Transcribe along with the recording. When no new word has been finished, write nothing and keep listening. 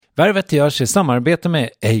Värvet görs i samarbete med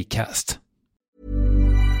Acast.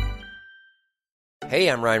 Hey,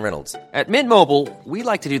 I'm Ryan Reynolds. At Mint Mobile, we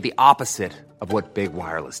like to do the opposite of what Big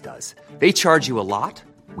Wireless does. They charge you a lot,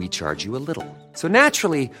 we charge you a little. So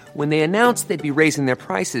naturally, when they announced they'd be raising their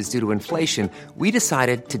prices due to inflation, we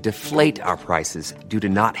decided to deflate our prices due to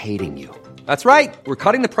not hating you. That's right. We're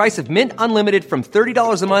cutting the price of Mint Unlimited from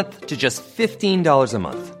 $30 a month to just $15 a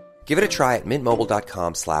month. Give it a try at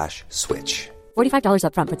mintmobile.com/switch. $45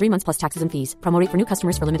 up front for 3 months plus taxes and fees. Promo rate for new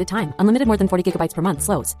customers for limited time. Unlimited more than 40 gigabytes per month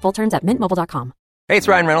slows. Full terms at mintmobile.com. Hey, it's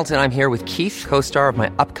Ryan Reynolds, and I'm here with Keith, co-star of my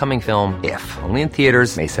upcoming film, If, only in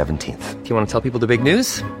theaters May 17th. Do you want to tell people the big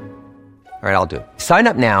news? All right, I'll do it. Sign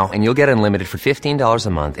up now and you'll get unlimited for $15 a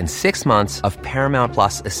month and 6 months of Paramount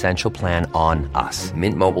Plus Essential Plan on us.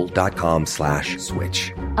 mintmobile.com/switch.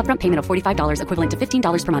 Upfront payment of $45 equivalent to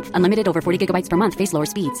 $15 per month. Unlimited over 40 gigabytes per month. Face lower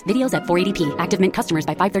speeds. Videos at 480p. Active Mint customers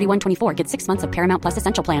by 531.24 get 6 months of Paramount Plus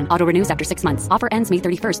Essential Plan. Auto renews after 6 months. Offer ends May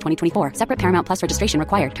 31st, 2024. Separate Paramount Plus registration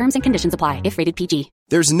required. Terms and conditions apply if rated PG.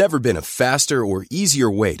 There's never been a faster or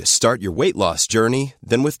easier way to start your weight loss journey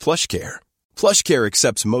than with PlushCare. PlushCare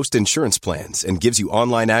accepts most insurance plans and gives you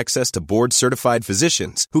online access to board-certified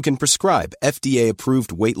physicians who can prescribe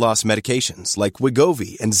FDA-approved weight loss medications like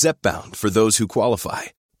Wegovy and Zepbound for those who qualify.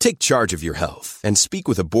 Take charge of your health and speak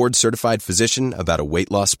with a board-certified physician about a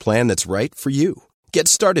weight loss plan that's right for you. Get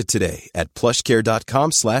started today at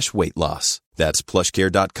plushcare.com/weightloss. That's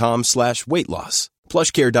plushcare.com/weightloss.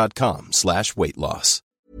 plushcare.com/weightloss.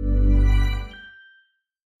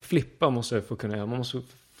 Flippa måste jag få kunna göra. Man måste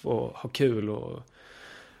få ha kul, och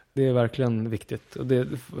det är verkligen viktigt. Och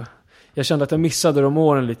jag kände att jag missade de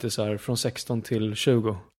åren lite så här från 16 till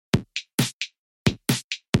 20.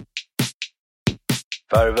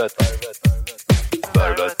 Värvet.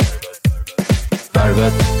 Värvet.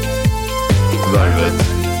 Värvet. Värvet.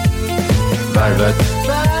 Värvet.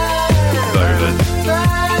 Värvet.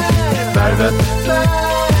 Värvet.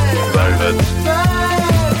 Värvet.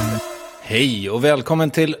 Hej och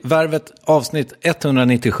välkommen till Värvet avsnitt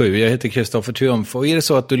 197. Jag heter Kristoffer Triumf och är det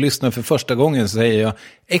så att du lyssnar för första gången så säger jag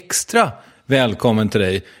extra välkommen till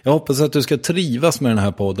dig. Jag hoppas att du ska trivas med den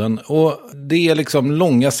här podden, och det är liksom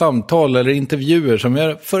långa samtal eller intervjuer som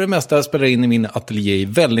jag för det mesta spelar in i min ateljé i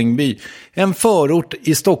Vällingby, en förort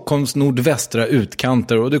i Stockholms nordvästra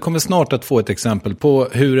utkanter, och du kommer snart att få ett exempel på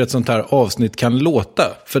hur ett sånt här avsnitt kan låta.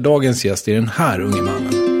 För dagens gäst är den här unge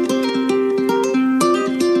mannen.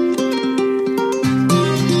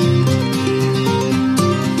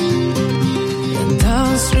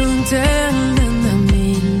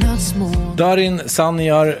 Darin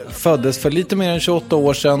Sanjar föddes för lite mer än 28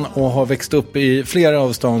 år sedan och har växt upp i flera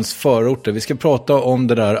av stans förorter. Vi ska prata om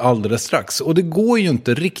det där alldeles strax. Och det går ju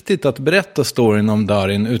inte riktigt att berätta storyn om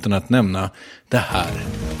Darin utan att nämna det här.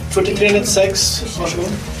 4396, varsågod.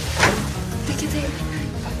 Lycka till.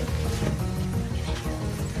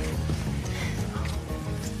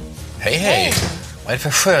 Hej, hej. Vad är det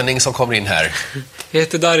för sköning som kommer in här? Jag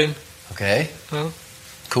heter Darin. Okej. Ja.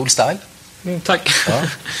 Cool style. Tack. Ja.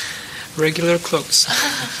 Regular clothes.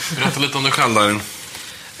 Berätta lite om dig själv, Darin.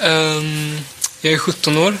 Jag är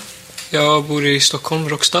 17 år. Jag bor i Stockholm,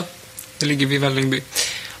 Råcksta. Det ligger vid Vällingby.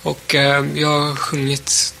 Och jag har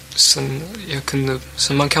sjungit sen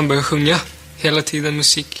man kan börja sjunga. Hela tiden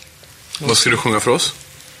musik. Vad ska du sjunga för oss?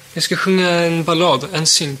 Jag ska sjunga en ballad, en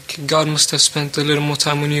synk. God must have spent a little more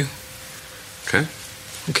time on you.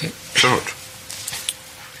 Okej. Kör hårt.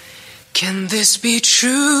 Can this be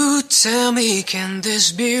true? Tell me, can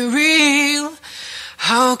this be real?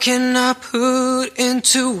 How can I put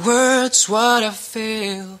into words what I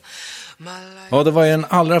feel? Ja, det var ju den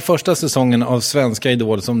allra första säsongen av Svenska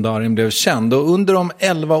Idol som Darin blev känd, och under de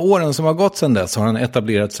 11 åren som har gått sedan dess har han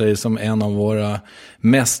etablerat sig som en av våra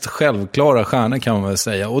mest självklara stjärnor, kan man väl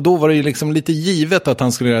säga. Och då var det ju liksom lite givet att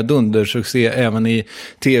han skulle göra dundersuccé även i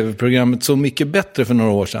tv-programmet Så mycket bättre för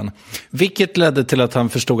några år sedan. Vilket ledde till att han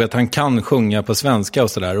förstod att han kan sjunga på svenska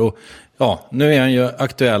och sådär. Och ja, nu är han ju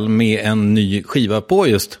aktuell med en ny skiva på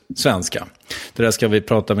just svenska. Det där ska vi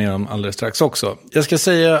prata mer om alldeles strax också. Jag ska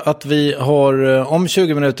säga att vi har om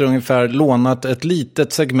 20 minuter ungefär lånat ett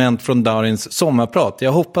litet segment från Darins sommarprat.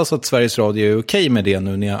 Jag hoppas att Sveriges Radio är okej med det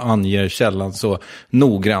nu när jag anger källan så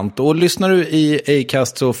noggrant. Och lyssnar du i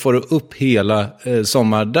Acast så får du upp hela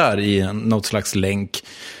sommar där i något slags länk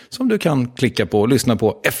som du kan klicka på och lyssna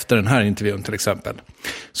på efter den här intervjun till exempel.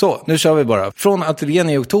 Så, nu kör vi bara. Från ateljén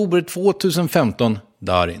i oktober 2015,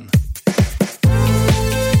 Darin.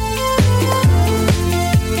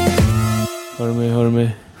 Hör du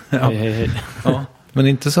mig? Ja. Hej. Ja, men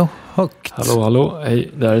inte så högt. Hallå,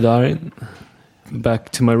 hej, där är Darin.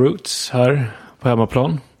 Back to my roots här på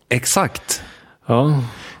hemmaplan. Exakt. Ja.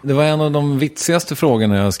 Det var en av de vitsigaste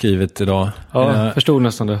frågorna jag har skrivit idag. Ja, jag förstod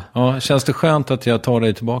nästan det. Ja, känns det skönt att jag tar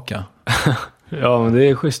dig tillbaka? Ja, men det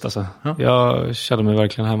är schysst alltså. Ja. Jag känner mig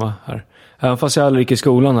verkligen hemma här. Även fast jag aldrig gick i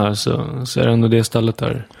skolan här så är det ändå det stället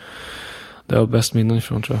där jag har bäst minnen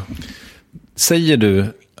ifrån, tror jag. Säger du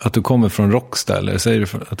att du kommer från Råcksta eller säger du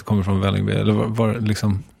att du kommer från Vällingby? Eller var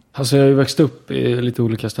liksom... Alltså jag har ju växt upp i lite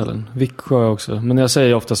olika ställen. Viksjö också. Men jag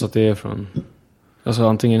säger oftast att det är från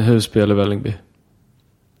antingen Husby eller Vällingby.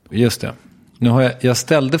 Just det. Nu har jag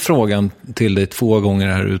ställde frågan till dig 2 gånger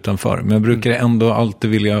här utanför. Men jag brukar ändå alltid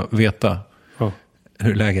vilja veta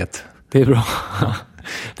hur är läget? Det är bra.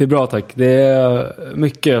 Det är bra, tack. Det är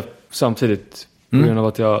mycket samtidigt. På grund av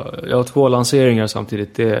att jag har 2 lanseringar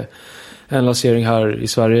samtidigt. Det är en lansering här i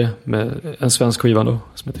Sverige med en svensk skiva då,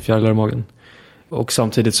 som heter Fjärilar i magen. Och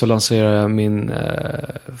samtidigt så lanserar jag min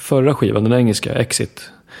förra skiva, den engelska,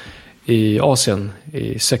 Exit, i Asien,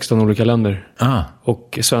 i 16 olika länder.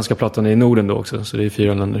 Och svenska plattan är i Norden då också, så det är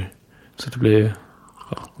 4 länder. Så det blir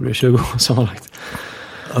 20 sammanlagt.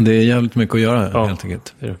 Ja, det är jävligt mycket att göra, helt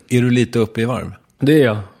enkelt. Är du lite uppe i varv? Det är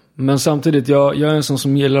jag. Men samtidigt, jag är en sån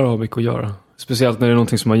som gillar att ha mycket att göra. Speciellt när det är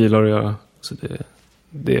någonting som man gillar att göra. Så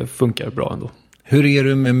det funkar bra ändå. Hur är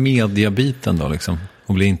du med mediabiten då liksom?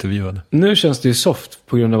 Och bli intervjuad? Nu känns det ju soft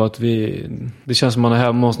på grund av att det känns som man är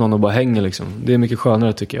hemma hos någon och bara hänger liksom. Det är mycket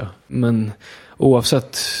skönare tycker jag. Men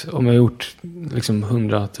oavsett om jag har gjort liksom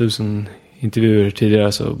 100 000 intervjuer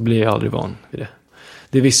tidigare så blir jag aldrig van vid det.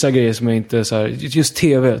 Det är vissa grejer som jag inte så här, just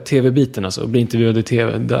tv-biten alltså, bli intervjuad i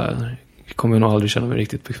tv, där kommer jag nog aldrig känna mig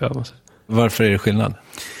riktigt bekväm alltså. Varför är det skillnad?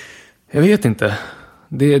 Jag vet inte.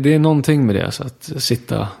 Det är någonting med det, alltså, att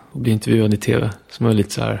sitta och bli intervjuad i tv som är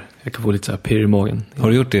lite så här, jag kan få lite så här pirr i magen. Har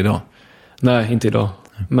du gjort det idag? Nej, inte idag.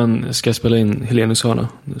 Men ska jag spela in Helenius hörna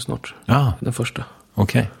nu snart. Den första.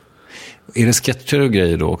 Okej. Är det sketcher och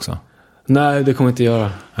grejer då också? Nej, det kommer jag inte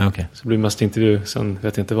göra. Okay. Så blir det mest intervju, sen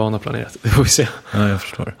vet jag inte vad han har planerat. Det får vi se. Ja, jag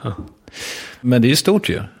förstår. Ja. Men det är ju stort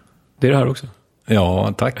ju. Det är det här också.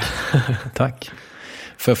 Ja, tack. Tack.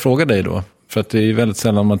 Får jag fråga dig då? För att det är ju väldigt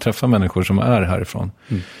sällan man träffar människor som är härifrån.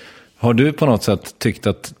 Har du på något sätt tyckt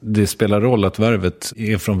att det spelar roll att Värvet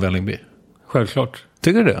är från Vällingby? Självklart.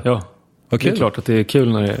 Tycker du det? Ja. Det är klart att det är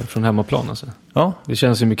kul när det är från hemmaplan alltså. Ja. Det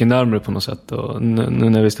känns ju mycket närmare på något sätt. Och nu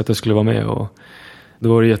när jag visste att jag skulle vara med, och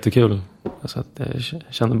då var det jättekul. Alltså att jag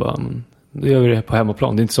kände bara, då gör vi det på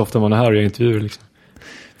hemmaplan. Det är inte så ofta man är här och gör intervjuer liksom.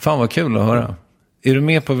 Fan vad kul att höra. Är du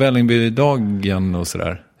med på Vällingby-dagen och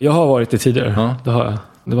sådär? Jag har varit det tidigare, ja. Det har jag.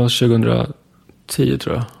 Det var 2010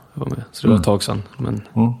 tror jag var med. Så det var ett tag sedan. Men...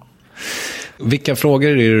 Vilka frågor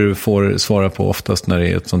är det du får svara på oftast när det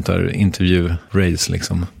är ett sånt där intervju-race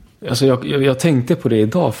liksom? Alltså jag tänkte på det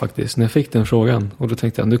idag faktiskt, när jag fick den frågan. Och då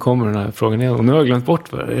tänkte jag, nu kommer den här frågan igen. Och nu har jag glömt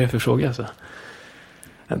bort vad det är för fråga. Alltså.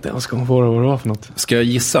 Jag inte ens kommer på vad det var för något. Ska jag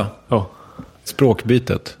gissa? Ja.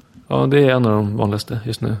 Språkbytet? Ja, det är en av de vanligaste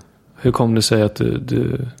just nu. Hur kom det sig att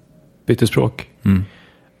du bytte språk?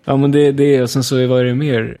 Ja, men det är, sen så var det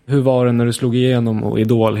mer, hur var det när du slog igenom och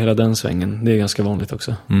Idol, hela den svängen? Det är ganska vanligt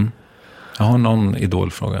också. Jag har någon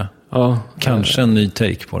Idol-fråga. Ja. Kanske en ny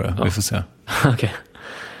take på det, vi får se. Okej.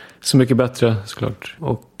 Så mycket bättre, såklart.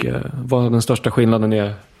 Och vad den största skillnaden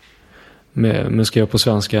är med skriva på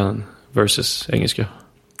svenska versus engelska?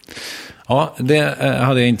 Ja, det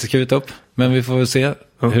hade jag inte skrivit upp. Men vi får väl se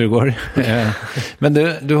hur det går. Men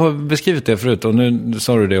du har beskrivit det förut, och nu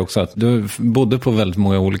sa du det också, att du bodde på väldigt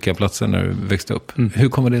många olika platser när du växte upp. Hur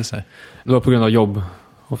kommer det sig? Det var på grund av jobb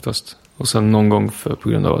oftast. Och sen någon gång på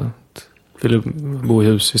grund av att jag ville bo i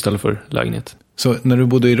hus istället för lägenhet. Så när du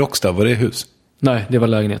bodde i Råcksta, var det hus? Nej, det var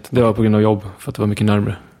lägenhet. Det var på grund av jobb, för att det var mycket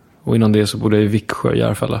närmare. Och innan det så bodde jag i Viksjö,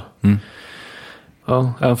 Järfälla.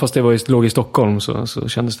 Ja, även fast det låg i Stockholm så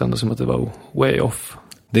kändes det ändå som att det var way off.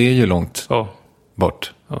 Det är ju långt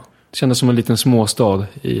bort. Ja. Det kändes som en liten småstad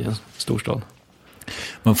i en storstad.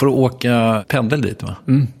 Man får åka pendel dit, va?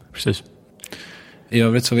 Precis. I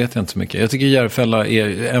övrigt så vet jag inte så mycket. Jag tycker Järfälla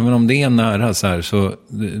även om det är nära så här, så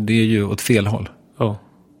det är ju åt fel håll. Ja.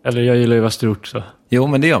 Eller jag gillar ju Västerort så. Jo,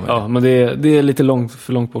 men det gör man. Ja, men det är lite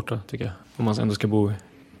för långt borta tycker jag. Om man ändå ska bo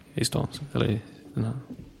i stan. Eller i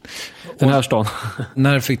den här stan.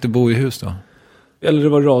 När fick du bo i hus då? Eller det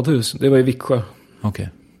var radhus. Det var i Viksjö. Okej.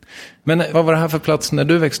 Men vad var det här för plats när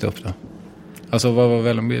du växte upp då? Alltså vad var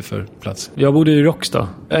Vällingby för plats? Jag bodde i Råcksta.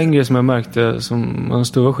 En grej som jag märkte som var en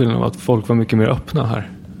stor skillnad var att folk var mycket mer öppna här.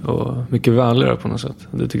 Och mycket vänligare på något sätt.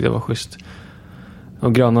 Det tyckte jag var schysst.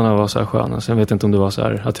 Och grannarna var så här sköna. Så jag vet inte om det var så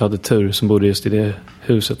här att jag hade tur som bodde just i det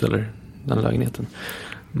huset eller den lägenheten.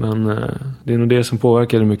 Men det är nog det som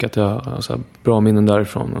påverkade mycket, att jag har så här bra minnen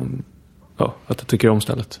därifrån. Och, att jag tycker om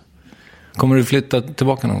stället. Kommer du flytta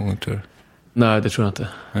tillbaka någon gång, tror du? Nej, det tror jag inte.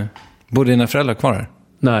 Nej. Bor dina föräldrar kvar här?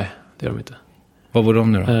 Nej, det gör de inte. Var bor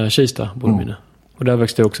de nu då? Kista bor de inne. Och där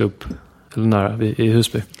växte jag också upp, eller nära, i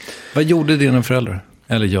Husby. Vad gjorde dina föräldrar?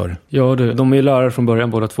 Eller gör? Ja, de är lärare från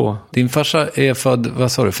början, båda två. Din farsa är född,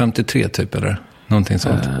 vad sa du, 53 typ, eller? Någonting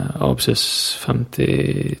sånt. Ja, precis.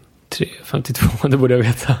 53, 52, det borde jag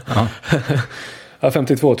veta. Ja. Ja,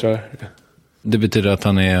 52 tror jag. Det betyder att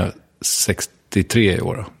han är 63 i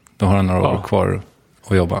år då? Då har han några år kvar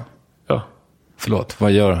att jobba. Ja. Förlåt,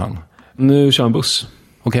 vad gör han? Nu kör han buss.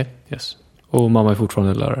 Okej. Yes. Och mamma är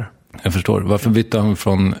fortfarande lärare. Jag förstår. Varför bytte han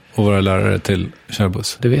från att vara lärare till köra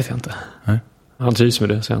buss? Det vet jag inte. Nej. Han trivs med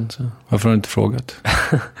det sen. Så. Varför har du inte frågat?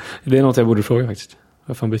 Det är något jag borde fråga faktiskt.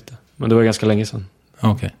 Varför han bytte. Men det var ganska länge sedan.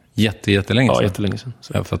 Okej. Jättelänge sedan? Ja, jättelänge sedan.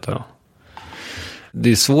 Så. Jag fattar. Ja.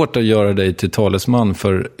 Det är svårt att göra dig till talesman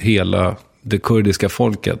för hela det kurdiska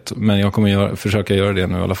folket. Men jag kommer försöka göra det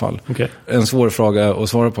nu i alla fall. Okay. En svår fråga att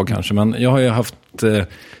svara på kanske. Men jag har ju haft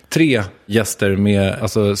 3 gäster med,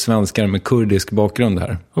 alltså svenskar med kurdisk bakgrund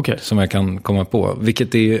här. Okay. Som jag kan komma på.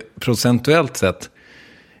 Vilket är procentuellt sett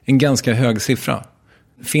en ganska hög siffra.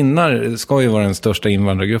 Finnar ska ju vara den största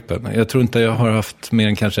invandrargruppen. Jag tror inte jag har haft mer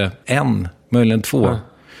än kanske 1, möjligen 2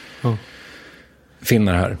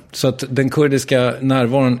 finnar här. Så att den kurdiska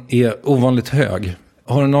närvaron är ovanligt hög.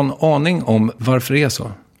 Har du någon aning om varför det är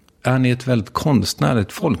så? Är ni ett väldigt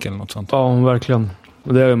konstnärligt folk eller något sånt? Ja, verkligen.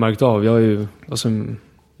 Och det har jag märkt av. Jag har ju,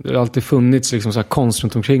 det har alltid funnits liksom så här konst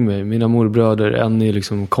runt omkring mig. Mina morbröder, en är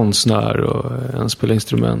liksom konstnär och en spelar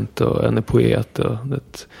instrument och en är poet. Och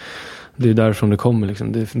det är därifrån det kommer.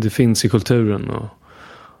 Liksom. Det finns i kulturen.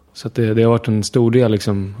 Så att det har varit en stor del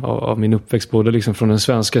liksom, av min uppväxt. Både liksom från den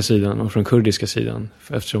svenska sidan och från kurdiska sidan.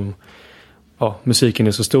 Eftersom musiken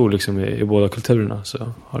är så stor liksom, i båda kulturerna.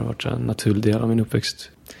 Så har det varit en naturlig del av min uppväxt.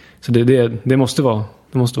 Så det måste vara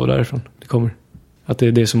därifrån det kommer. Att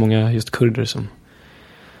det är så många just kurder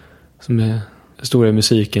som är stora i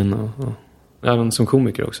musiken. Och även som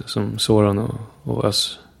komiker också. Som Soran och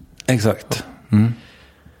Ös. Exakt. Mm.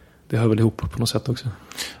 Det hör väl ihop på något sätt också.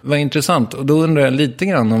 Vad intressant. Och då undrar jag lite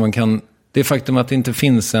grann om man kan... Det faktum att det inte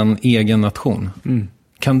finns en egen nation. Mm.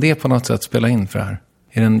 Kan det på något sätt spela in för det här?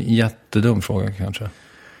 Är det en jättedum fråga kanske?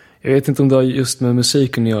 Jag vet inte om det har just med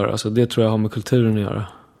musiken att göra. Alltså, det tror jag har med kulturen att göra.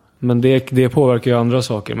 Men det påverkar ju andra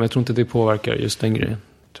saker. Men jag tror inte det påverkar just den grejen.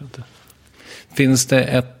 Jag tror inte. Finns det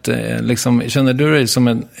ett... Liksom, känner du dig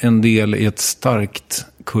som en del i ett starkt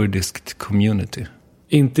kurdiskt community?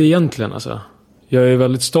 Inte egentligen alltså. Jag är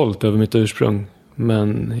väldigt stolt över mitt ursprung.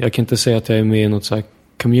 Men jag kan inte säga att jag är med i något så här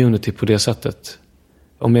community på det sättet.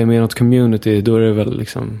 Om jag är med i något community då är det väl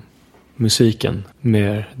liksom musiken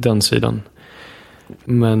mer den sidan.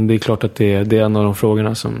 Men det är klart att det är en av de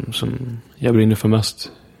frågorna som jag brinner för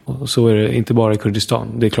mest. Och så är det inte bara i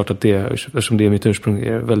Kurdistan. Det är klart att eftersom det är mitt ursprung,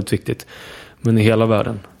 är väldigt viktigt. Men i hela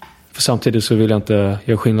världen. För samtidigt så vill jag inte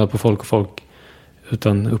göra skillnad på folk och folk.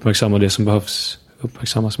 Utan uppmärksamma det som behövs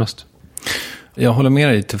uppmärksammas mest. Jag håller med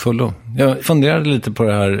dig till fullo. Jag funderade lite på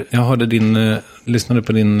det här. Jag hörde lyssnade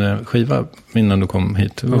på din skiva innan du kom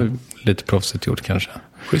hit. Det var lite proffsigt gjort kanske.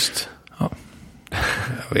 Schysst. Ja.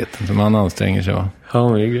 Jag vet inte, man anstränger sig va? Ja,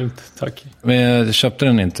 men det är grymt. Tack. Men jag köpte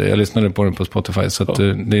den inte. Jag lyssnade på den på Spotify så att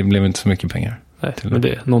det blev inte så mycket pengar. Nej, men det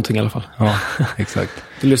är någonting i alla fall. Ja, exakt.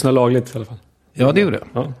 Du lyssnar lagligt i alla fall. Ja, det gjorde jag.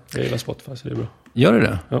 Ja, jag gillar Spotify så det är bra. Gör du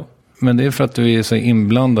det? Ja. Men det är för att du är så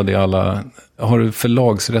inblandad i alla... Har du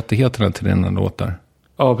förlagsrättigheterna till dina låtar?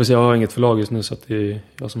 Ja, precis. Jag har inget förlag just nu så att det är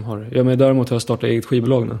jag som har det. Ja, men däremot har jag startat eget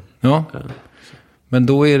skivbolag nu. Ja. Men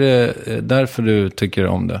då är det därför du tycker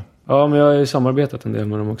om det? Ja, men jag har ju samarbetat en del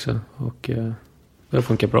med dem också. Och det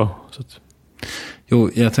funkar bra. Så att... Jo,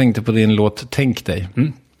 jag tänkte på din låt Tänk dig.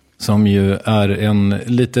 Mm. Som ju är en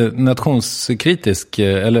lite nationskritisk...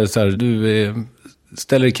 Eller så här, du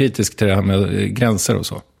ställer dig kritisk till det här med gränser och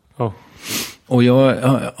så. Ja. Och jag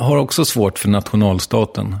har också svårt för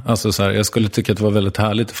nationalstaten. Alltså så här, jag skulle tycka att det var väldigt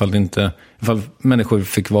härligt ifall människor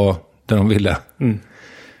fick vara där de ville. Mm.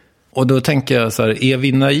 Och då tänker jag så här, är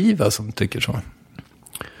vi naiva som tycker så?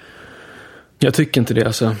 Jag tycker inte det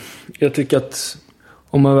alltså. Jag tycker att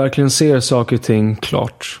om man verkligen ser saker och ting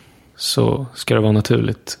klart så ska det vara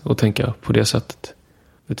naturligt att tänka på det sättet.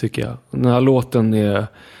 Det tycker jag. Den här låten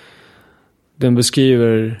den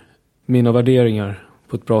beskriver mina värderingar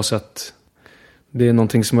på ett bra sätt. Det är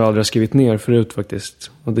någonting som jag aldrig har skrivit ner förut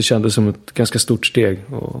faktiskt. Och det kändes som ett ganska stort steg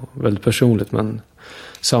och väldigt personligt. Men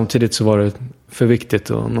samtidigt så var det för viktigt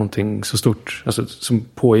och någonting så stort. Alltså, som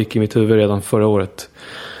pågick i mitt huvud redan förra året.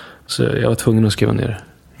 Så jag var tvungen att skriva ner det.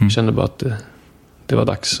 Jag kände bara att det var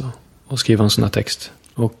dags att skriva en sån här text.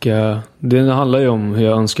 Och det handlar ju om hur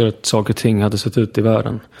jag önskar att saker och ting hade sett ut i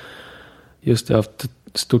världen. Just det,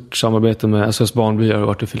 stort samarbete med SOS Barnby. Jag har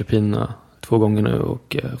varit i Filippinerna 2 gånger nu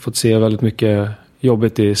och fått se väldigt mycket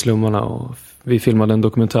jobbet i slummarna. Och vi filmade en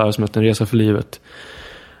dokumentär som heter En resa för livet.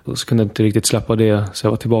 Och så kunde jag inte riktigt släppa det, så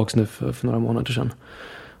jag var tillbaka nu för några månader sedan.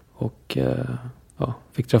 Och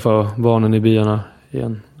fick träffa barnen i byarna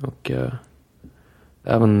igen. Och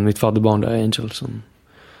även mitt fadderbarn där, Angel. Som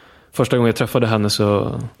första gången jag träffade henne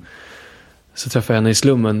så träffade jag henne i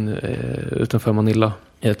slummen utanför Manila.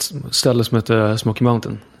 I ett ställe som heter Smoky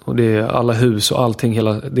Mountain. Och det är alla hus och allting,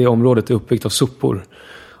 hela det området är uppbyggt av sopor.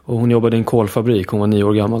 Och hon jobbade i en kolfabrik, hon var 9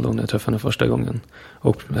 år gammal då när jag träffade henne första gången.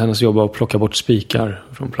 Och hennes jobb var att plocka bort spikar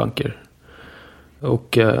från plankor.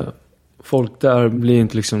 Och folk där blir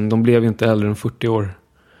inte liksom, de blev inte äldre än 40 år.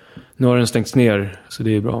 Nu har den stängts ner, så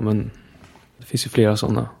det är bra, men det finns ju flera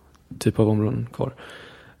sådana typer av områden kvar.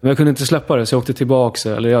 Men jag kunde inte släppa det, så jag åkte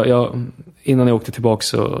tillbaka. Eller innan jag åkte tillbaka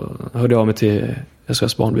så hörde jag mig till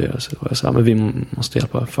SOS Barnby. Så jag sa, men vi måste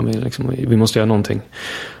hjälpa familjen, liksom, vi måste göra någonting.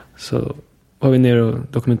 Så var vi ner och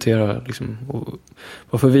dokumenterade liksom,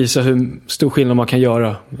 och för att visa hur stor skillnad man kan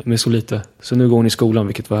göra med så lite. Så nu går hon i skolan,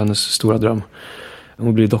 vilket var hennes stora dröm.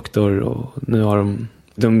 Hon blir doktor och nu har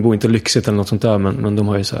de bor inte lyxigt eller något sånt där, men de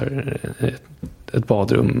har ju så här ett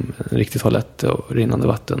badrum, en riktig toalett och rinnande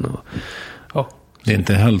vatten. Och, ja. Det är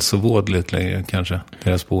inte hälsovådligt längre kanske,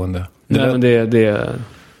 deras boende. Nej, men det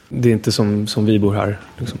är inte som vi bor här.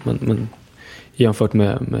 Liksom. Men jämfört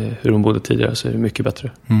med hur de bodde tidigare så är det mycket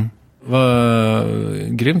bättre. Mm. Vad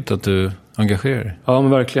grymt att du engagerar dig. Ja,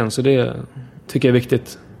 men verkligen. Så det tycker jag är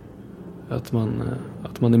viktigt. Att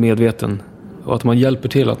man är medveten. Och att man hjälper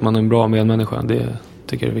till, att man är en bra medmänniska. Det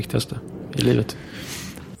tycker jag är det viktigaste i livet.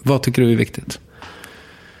 Vad tycker du är viktigt?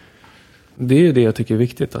 Det är det jag tycker är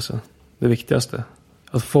viktigt, alltså. Det viktigaste.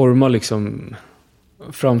 Att forma liksom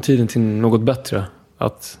framtiden till något bättre.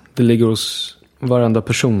 Att det ligger hos varenda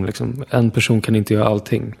person. Liksom. En person kan inte göra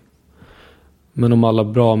allting. Men om alla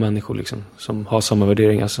bra människor liksom, som har samma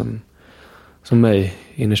värderingar som mig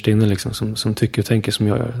innerst inne, liksom, som tycker och tänker som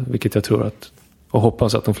jag gör. Vilket jag tror och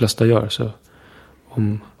hoppas att de flesta gör. Så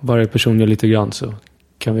om varje person gör lite grann så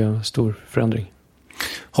kan vi ha en stor förändring.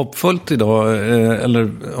 Hoppfullt idag,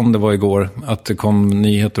 eller om det var igår, att det kom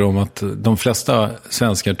nyheter om att de flesta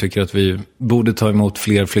svenskar tycker att vi borde ta emot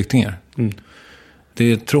fler flyktingar. Mm.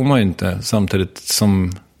 Det tror man ju inte, samtidigt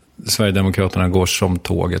som Sverigedemokraterna går som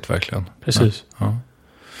tåget verkligen. Precis. Ja.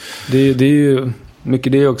 Det är ju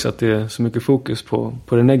mycket det också, att det är så mycket fokus på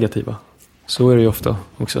det negativa. Så är det ju ofta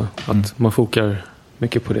också, att man fokar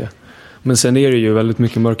mycket på det. Men sen är det ju väldigt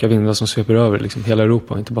mycket mörka vindar som sveper över liksom, hela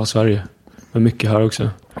Europa, inte bara Sverige. Men mycket här också.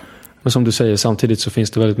 Men som du säger, samtidigt så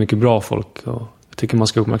finns det väldigt mycket bra folk. Och jag tycker man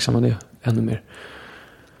ska uppmärksamma det ännu mer.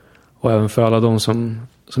 Och även för alla de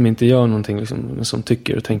som inte gör någonting, liksom, men som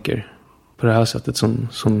tycker och tänker på det här sättet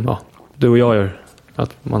som du och jag gör.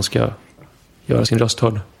 Att man ska göra sin röst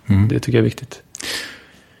hörd. Mm. Det tycker jag är viktigt.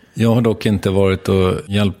 Jag har dock inte varit och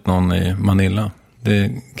hjälpt någon i Manila.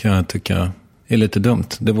 Det kan jag tycka är lite dumt.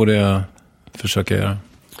 Det borde jag försöka göra.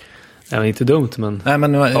 Ja, men inte dumt, men... Nej,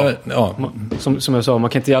 men Som jag sa, man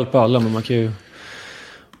kan inte hjälpa alla, men man kan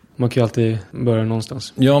ju alltid börja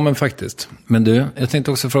någonstans. Ja, men faktiskt. Men du, jag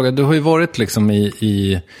tänkte också fråga, du har ju varit liksom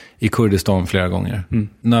i Kurdistan flera gånger. Mm.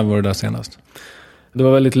 När var du där senast? Det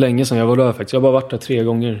var väldigt länge sedan jag var där faktiskt. Jag har bara varit där 3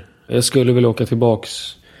 gånger. Jag skulle vilja åka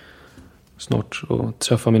tillbaks snart och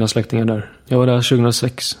träffa mina släktingar där. Jag var där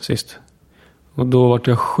 2006 sist. Och då var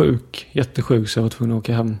jag sjuk, jättesjuk, så jag var tvungen att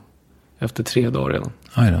åka hem efter 3 dagar redan.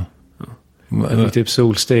 Aj då. Jag fick typ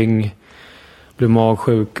solsting, blev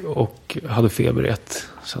magsjuk och hade feber 1.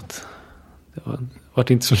 Så att det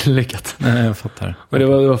var inte så lyckat. Nej, jag fattar. Men det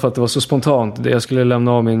var för att det var så spontant. Jag skulle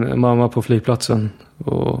lämna av min mamma på flygplatsen.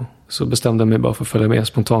 Och så bestämde jag mig bara för att följa med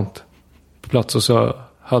spontant på plats. Och så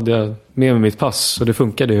hade jag med mig mitt pass. Så det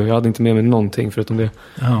funkade ju. Jag hade inte med mig någonting förutom det.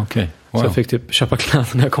 Ja, okej. Wow. Så jag fick typ köpa kläder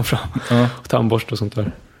när jag kom fram. Ja. Och tandborst och sånt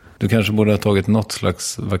där. Du kanske borde ha tagit något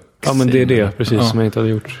slags vaccin. Ja, men det är det precis som jag inte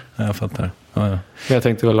hade gjort. Ja, jag fattar. Ja. Men jag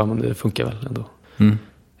tänkte väl, men det funkar väl ändå. Mm.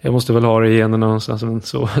 Jag måste väl ha det i generna någonstans, men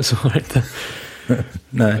så var det inte.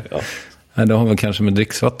 Nej. Ja. Nej, det har väl kanske med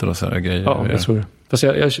dricksvatten och så här grejer. Ja, jag tror det. Fast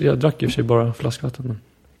jag drack ju sig bara flaskvatten, men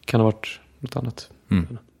kan ha varit något annat.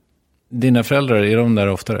 Mm. Dina föräldrar, är de där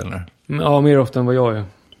oftare eller? Ja, mer ofta än vad jag är.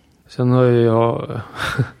 Sen har jag...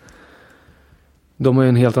 De har ju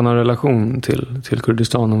en helt annan relation till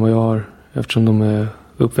Kurdistan än vad jag har, eftersom de är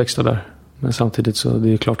uppväxta där. Men samtidigt så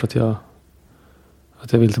det är klart att jag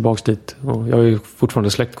vill tillbaka dit. Och jag är ju fortfarande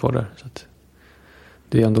släkt kvar där. Så att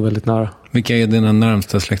det är ändå väldigt nära. Vilka är dina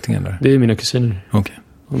närmsta släktingar där? Det är mina kusiner. Okay.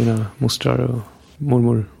 Och mina mostrar och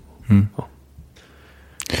mormor. Mm. Ja.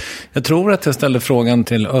 Jag tror att jag ställde frågan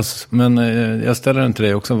till oss, men jag ställer den till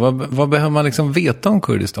dig också. Vad behöver man liksom veta om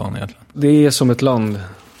Kurdistan egentligen? Det är som ett land,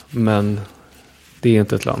 men det är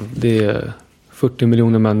inte ett land. Det är 40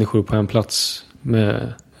 miljoner människor på en plats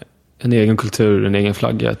med en egen kultur, en egen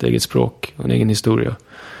flagga, ett eget språk och en egen historia.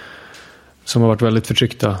 Som har varit väldigt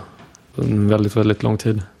förtryckta under en väldigt, väldigt lång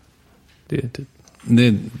tid.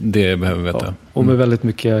 Det behöver vi veta. Ja, och med väldigt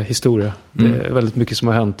mycket historia. Det är väldigt mycket som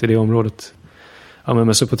har hänt i det området. Ja, med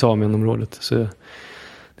Mesopotamien-området. Så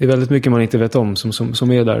det är väldigt mycket man inte vet om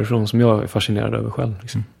som är därifrån, som jag är fascinerad över själv.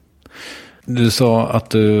 Liksom. Du sa att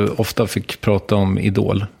du ofta fick prata om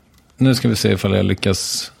Idol. Nu ska vi se ifall jag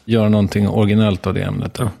lyckas göra någonting originellt av det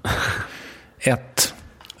ämnet. Ja. 1.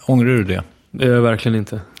 Ångrar du det? Det är jag verkligen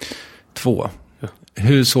inte. 2. Ja.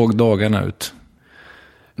 Hur såg dagarna ut?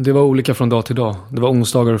 Det var olika från dag till dag. Det var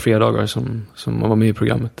onsdagar och fredagar som man var med i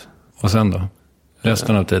programmet. Och sen då?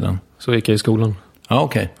 Resten av tiden? Så gick jag i skolan. Ja,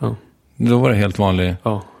 okej. Ja. Då var det helt vanligt.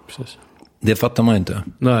 Ja, precis. Det fattar man inte.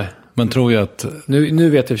 Nej. Man tror ju att... Nu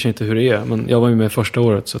vet jag inte hur det är, men jag var ju med första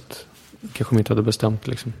året, så att kanske man inte hade bestämt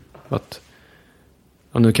liksom att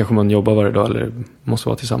nu kanske man jobbar varje dag eller måste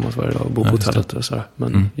vara tillsammans varje dag och bo på hotellet och sådär.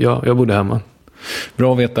 Men jag bodde hemma.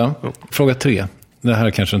 Bra att veta. Ja. Fråga 3. Det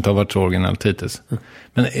här kanske inte har varit så originellt hittills.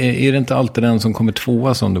 Men är det inte alltid den som kommer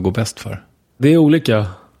tvåa som du går bäst för? Det är olika.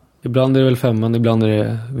 Ibland är det väl 5:an, ibland är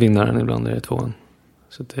det vinnaren, ibland är det 2:an.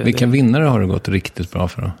 Vilka vinnare har det gått riktigt bra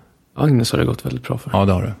för då? Agnes har det gått väldigt bra för. Ja,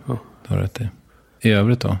 det har det. Ja. Det har rätt i. I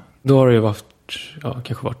övrigt då? Då har det ju varit,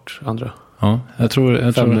 kanske varit andra. Ja, jag tror...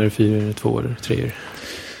 5:or, 4:or, 2:or, 3:or.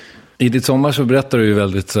 I ditt sommar så berättar du ju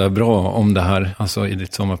väldigt så bra om det här, alltså i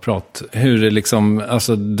ditt sommarprat. Hur det liksom,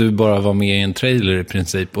 alltså du bara var med i en trailer i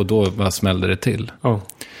princip och då bara smällde det till. Ja.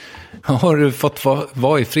 Har du fått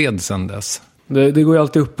vara i fred sedan dess? Det går ju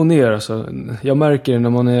alltid upp och ner. Alltså. Jag märker när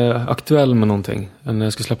man är aktuell med någonting. Eller när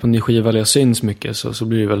jag ska släppa en ny skiva eller jag syns mycket så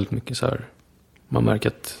blir det väldigt mycket så här. Man märker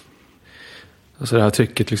att alltså det här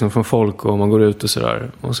trycket liksom från folk och man går ut och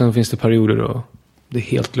sådär. Och sen finns det perioder då det är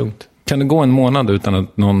helt lugnt. Kan det gå en månad utan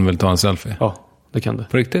att någon vill ta en selfie? Ja, det kan det.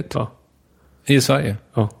 På riktigt? Ja. I Sverige?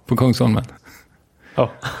 Ja. På Kungsholmen?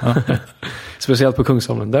 Ja. Speciellt på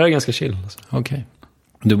Kungsholmen. Där är det ganska chill. Alltså. Okej.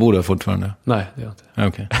 Du bor där fortfarande? Nej, det gör jag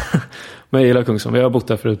inte. Okej. Men jag gillar Kungsholmen. Jag har bott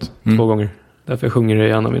där förut 2 gånger. Därför jag sjunger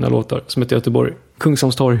i en av mina låtar som heter Göteborg.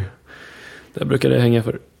 Kungsholmstorg. Där brukade jag hänga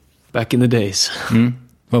för back in the days.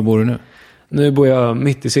 Var bor du nu? Nu bor jag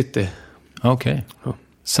mitt i city. Okej. Ja.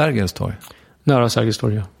 Sergels torg? Nära Sergels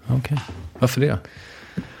torg, ja. Okej. Varför det?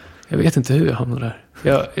 Jag vet inte hur jag hamnade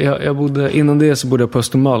där. Jag bodde, innan det så bodde jag på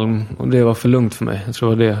Östermalm. Och det var för lugnt för mig. Jag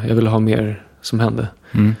tror det var det. Jag ville ha mer som hände.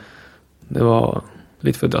 Det var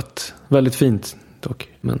lite för dött. Väldigt fint dock.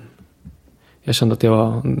 Men jag kände att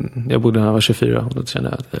jag bodde när jag var 24. Och då kände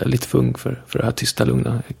jag att jag är lite för ung för det här tysta,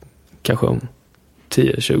 lugna. Kanske om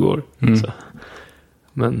 10-20 år. Så.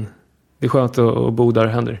 Men det är skönt att bo där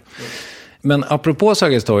det händer. Men apropå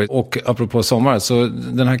Sergels torg och apropå sommar, så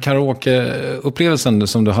den här karaoke-upplevelsen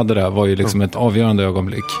som du hade där var ju liksom ett avgörande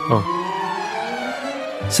ögonblick. Ja.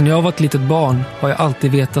 Sen jag var ett litet barn har jag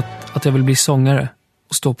alltid vetat att jag vill bli sångare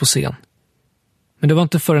och stå på scen. Men det var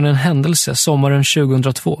inte förrän en händelse sommaren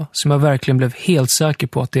 2002 som jag verkligen blev helt säker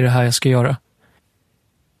på att det är det här jag ska göra.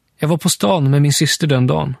 Jag var på stan med min syster den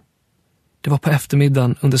dagen. Det var på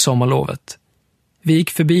eftermiddagen under sommarlovet. Vi gick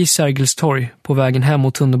förbi Sergels torg på vägen hem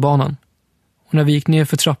mot tunnelbanan. Och när vi gick ner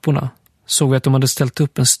för trapporna såg vi att de hade ställt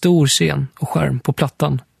upp en stor scen och skärm på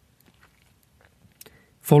plattan.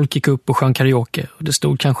 Folk gick upp och sjöng karaoke och det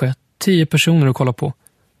stod kanske 10 personer och kollade på.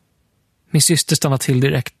 Min syster stannade till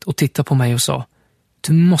direkt och tittade på mig och sa: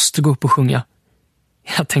 "Du måste gå upp och sjunga."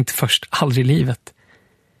 Jag tänkte först, aldrig i livet.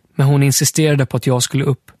 Men hon insisterade på att jag skulle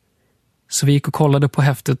upp. Så vi gick och kollade på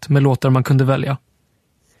häftet med låtar man kunde välja.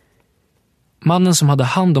 Mannen som hade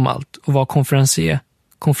hand om allt och var konferencier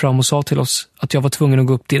kom fram och sa till oss att jag var tvungen att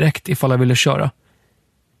gå upp direkt ifall jag ville köra.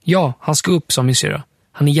 Ja, han ska upp, sa min syra.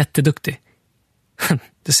 Han är jätteduktig.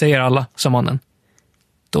 Det säger alla, sa mannen.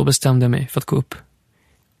 Då bestämde jag mig för att gå upp.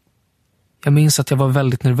 Jag minns att jag var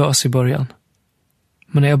väldigt nervös i början.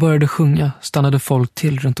 Men när jag började sjunga stannade folk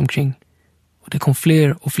till runt omkring. Och det kom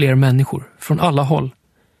fler och fler människor från alla håll.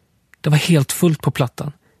 Det var helt fullt på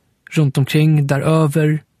plattan. Runt omkring, där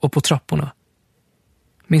över och på trapporna.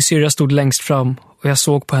 Min syrra stod längst fram och jag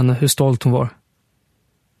såg på henne hur stolt hon var.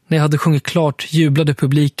 När jag hade sjungit klart jublade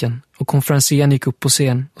publiken och konferencieren gick upp på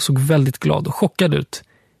scen och såg väldigt glad och chockad ut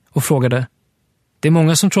och frågade: "Det är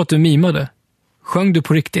många som tror att du mimade. Sjöng du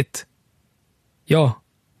på riktigt?" "Ja,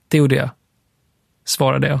 det gjorde jag",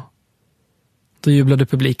 svarade jag. Då jublade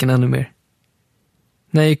publiken ännu mer.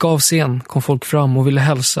 När jag gick av scen kom folk fram och ville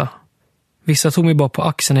hälsa. Vissa tog mig bara på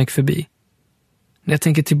axeln när jag gick förbi. När jag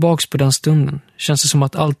tänker tillbaks på den stunden känns det som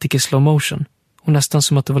att allt gick i slow motion och nästan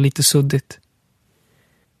som att det var lite suddigt.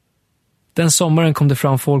 Den sommaren kom det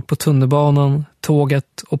fram folk på tunnelbanan,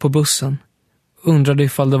 tåget och på bussen. Undrade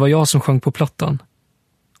ifall det var jag som sjöng på plattan.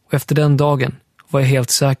 Och efter den dagen var jag helt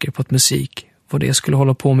säker på att musik var det jag skulle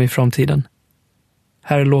hålla på med i framtiden.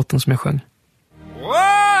 Här är låten som jag sjöng.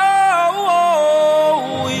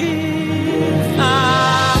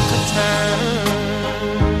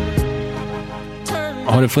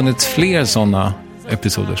 Har det funnits fler sådana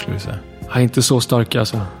episoder skulle du säga? Ja, inte så starka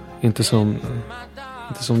alltså. Inte som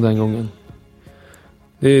den gången.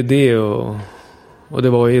 Det är det och det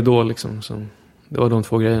var Idol liksom. Så det var de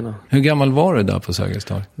två grejerna. Hur gammal var du där på Sergels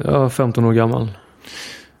torg? Jag var 15 år gammal.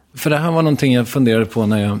 För det här var någonting jag funderade på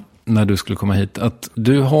när du skulle komma hit. Att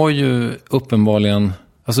du har ju uppenbarligen...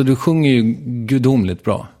 Alltså du sjunger ju gudomligt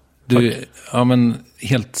bra. Du, ja men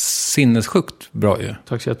helt sinnessjukt bra ju.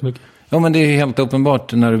 Tack så jättemycket. Ja men det är helt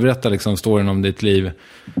uppenbart när du berättar liksom storyn om ditt liv.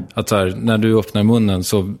 Att så här, när du öppnar munnen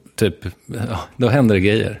så typ, ja, då händer det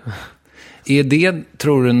grejer. Är det,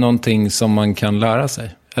 tror du, någonting som man kan lära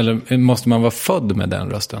sig? Eller måste man vara född med den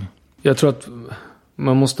rösten? Jag tror att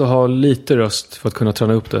man måste ha lite röst för att kunna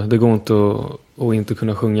träna upp det. Det går inte att inte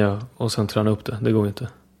kunna sjunga och sen träna upp det. Det går inte.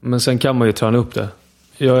 Men sen kan man ju träna upp det.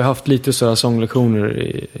 Jag har haft lite sådana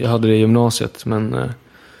sånglektioner. Jag hade det i gymnasiet, men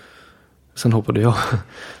sen hoppade jag.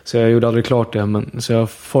 Så jag gjorde aldrig klart det. Så jag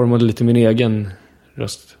formade lite min egen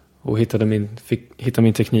röst och hittade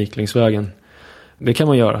min teknik längs vägen. Det kan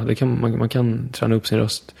man göra. Man kan träna upp sin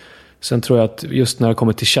röst. Sen tror jag att just när det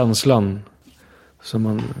kommer till känslan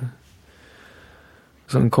som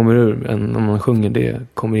kommer ur när man sjunger, det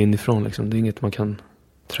kommer inifrån liksom. Det är inget man kan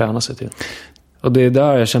träna sig till. Och det är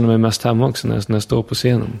där jag känner mig mest hemma också när jag står på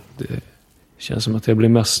scenen. Det känns som att jag blir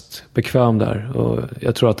mest bekväm där. Och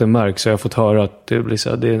jag tror att det märks. Jag har fått höra att det blir så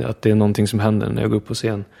här, att det är någonting som händer när jag går upp på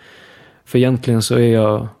scen. För egentligen så är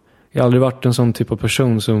jag har aldrig varit en sån typ av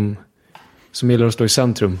person som gillar att stå i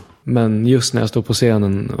centrum. Men just när jag står på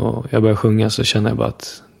scenen och jag börjar sjunga så känner jag bara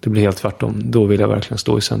att det blir helt tvärtom. Då vill jag verkligen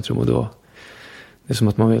stå i centrum och då det är som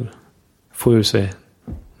att man vill få ur sig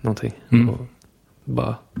någonting och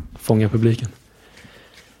bara fånga publiken.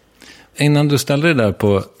 Innan du ställde dig där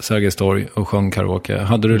på Sergels torg och sjöng karaoke,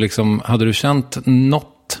 hade du känt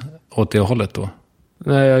något åt det hållet då?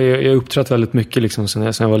 Nej, jag uppträtt väldigt mycket liksom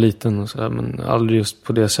sen jag var liten och så här, men aldrig just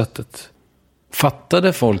på det sättet.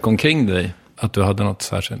 Fattade folk omkring dig att du hade något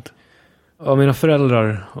särskilt? Ja, mina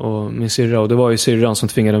föräldrar och min syrra, och det var ju syrran som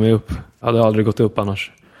tvingade mig upp. Jag hade aldrig gått upp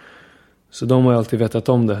annars. Så de har ju alltid vetat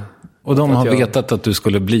om det. Och de har vetat att du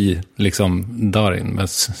skulle bli liksom Darin med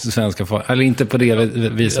svenska folk. Eller inte på det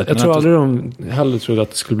viset. Jag tror aldrig de heller trodde att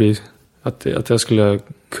det skulle bli att jag skulle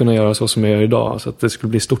kunna göra så som jag gör idag. Så att det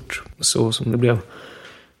skulle bli stort så som det blev.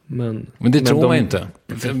 Men det tror man inte.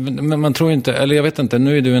 Men man tror inte, eller jag vet inte,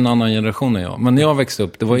 nu är du en annan generation än jag. Men när jag växte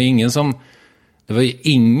upp, det var ju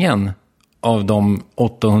ingen av de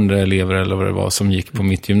 800 elever eller vad det var som gick på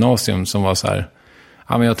mitt gymnasium som var så här: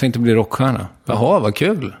 ja, men jag tänkte bli rockstjärna. Jaha, vad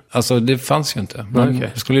kul. Alltså det fanns ju inte. Man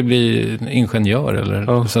skulle bli ingenjör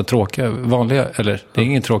eller så tråkiga, vanliga, eller det är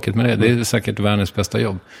inget tråkigt med det. Det är säkert världens bästa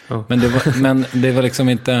jobb. Men det var liksom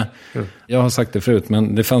inte, jag har sagt det förut,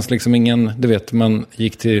 men det fanns liksom ingen, du vet, man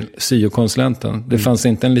gick till syokonsulenten. Det fanns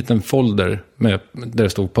inte en liten folder där det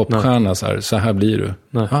stod popstjärna så här blir du.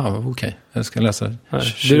 Okej, jag ska läsa.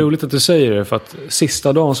 Det är roligt att du säger det, för att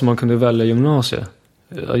sista dagen som man kunde välja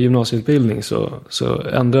gymnasieutbildning så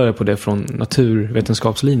ändrade jag på det från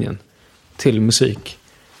naturvetenskapslinjen till musik.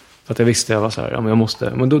 För att jag visste jag var så här, ja men jag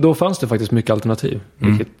måste. Men då fanns det faktiskt mycket alternativ.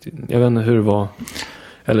 Vilket, jag vet inte hur det var.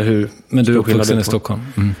 Eller hur. Men du är uppvuxen i Stockholm?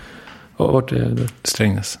 Och vart är det?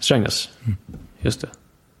 Strängnäs. Just det.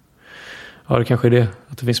 Ja, det kanske är det.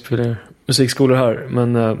 Att det finns fler musikskolor här.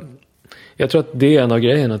 Men jag tror att det är en av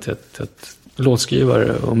grejerna till att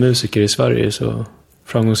låtskrivare och musiker i Sverige är så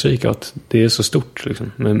framgångsrika, att det är så stort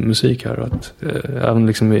liksom, med musik här, att även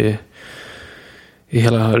liksom i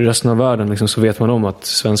hela resten av världen liksom, så vet man om att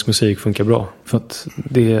svensk musik funkar bra, för att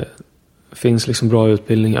det finns liksom bra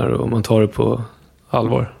utbildningar och man tar det på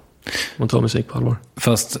allvar. Man tar musik på allvar.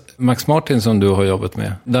 Fast Max Martin som du har jobbat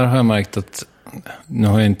med, där har jag märkt att, nu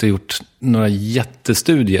har jag inte gjort några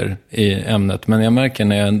jättestudier i ämnet, men jag märker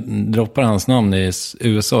när jag droppar hans namn i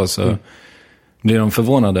USA så blir de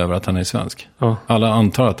förvånade över att han är svensk. Ja. Alla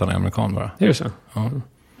antar att han är amerikan bara. Är det så? Ja.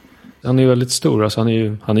 Han är ju väldigt stor. Alltså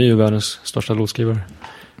han är ju världens största låtskrivare.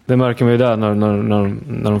 Det märker man ju där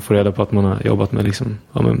när de får reda på att man har jobbat med, liksom,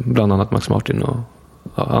 bland annat Max Martin och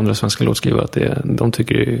andra svenska låtskrivare. Att de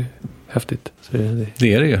tycker det är häftigt. Så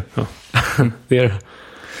det är det ju. Ja. Det är det.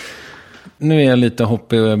 Nu är jag lite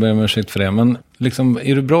hoppig och jag ber om ursäkt för det. Men liksom,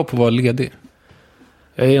 är du bra på att vara ledig?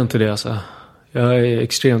 Jag är inte det alltså. Jag är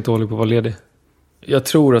extremt dålig på att vara ledig. Jag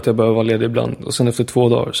tror att jag behöver vara ledig ibland. Och sen efter 2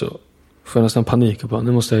 dagar så får jag nästan panik. Och bara,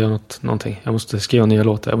 nu måste jag göra någonting. Jag måste skriva nya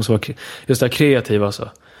låtar. Jag måste vara just där kreativ alltså.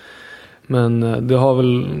 Men det har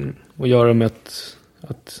väl att göra med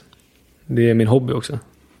att det är min hobby också.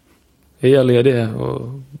 Är jag ledig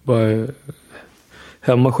och bara är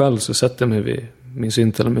hemma själv så sätter jag mig vid min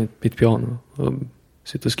synt eller mitt piano och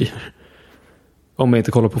sitter och skriver. Om jag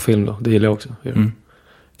inte kollar på film då, det gillar jag också. Jag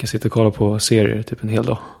kan sitta och kolla på serier typ en hel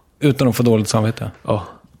dag. Utan att få dåligt samvete? Ja.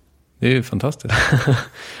 Det är ju fantastiskt.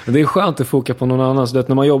 Det är skönt att foka på någon annan. Så det,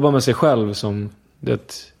 när man jobbar med sig själv som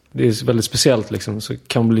det är väldigt speciellt liksom, så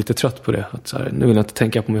kan man bli lite trött på det. Att så här, nu vill jag inte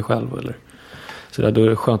tänka på mig själv eller så där, då är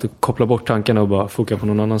det skönt att koppla bort tankarna och bara foka på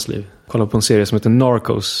någon annans liv. Kolla på en serie som heter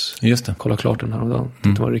Narcos. Just det. Kolla klart den här dagen.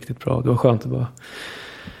 Det var riktigt bra. Det var skönt att bara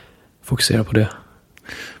fokusera på det.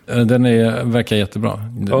 Den verkar jättebra.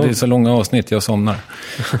 Det är så långa avsnitt jag somnar.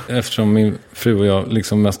 Eftersom min fru och jag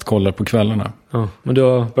liksom mest kollar på kvällarna. Ja, men du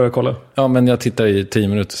har börjat kolla? Ja, men jag tittar i 10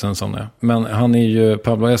 minuter sen somnar jag. Men han är ju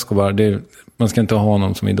Pablo Escobar. Man ska inte ha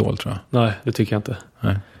honom som idol, tror jag. Nej, det tycker jag inte.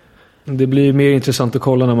 Nej. Det blir mer intressant att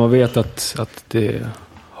kolla när man vet att det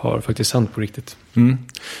har faktiskt hänt på riktigt.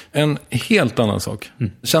 En helt annan sak.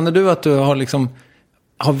 Känner du att du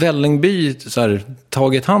har Vällingby så här,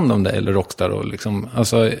 tagit hand om dig eller Rockstar? Och liksom,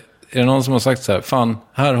 alltså, är det någon som har sagt så här, fan,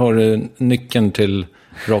 här har du nyckeln till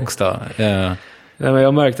Rockstar? Nej, men jag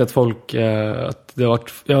har märkt att att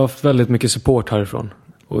jag har haft väldigt mycket support härifrån.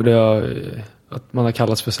 Och att man har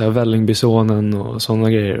kallats för så här Vällingbysonen och sådana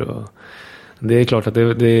grejer. Och det är klart att det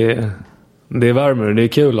värmer, det är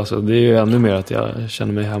kul alltså. Det är ju ännu mer att jag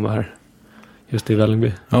känner mig hemma här. Just i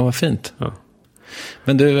Vällingby. Ja, vad fint. Ja.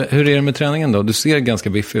 Men du, hur är det med träningen då? Du ser ganska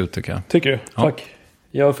biffig ut, tycker jag. Tycker du? Ja. Tack.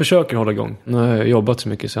 Jag försöker hålla igång. Nu har jag jobbat så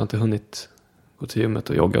mycket så jag har inte hunnit gå till gymmet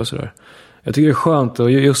och jogga och sådär. Jag tycker det är skönt,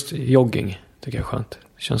 och just jogging tycker jag är skönt.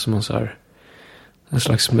 Det känns som en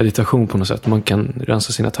slags meditation på något sätt. Man kan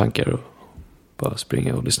rensa sina tankar och bara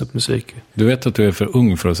springa och lyssna på musik. Du vet att du är för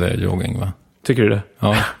ung för att säga jogging, va? Tycker du det?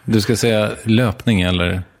 Ja, du ska säga löpning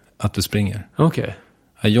eller att du springer. Okej. Okay.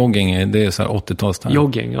 Ja, jogging, det är så här 80-talstal.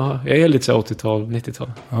 Jogging, ja. Jag är lite så 80-tal,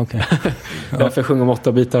 90-tal. Okej. Därför jag sjunger om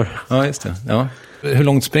 8 bitar. Ja, just det. Ja. Hur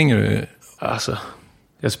långt springer du? Alltså,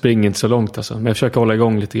 jag springer inte så långt alltså. Men jag försöker hålla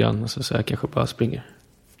igång lite grann. Alltså, så jag kanske bara springer.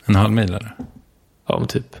 1/2 mil eller? Ja, men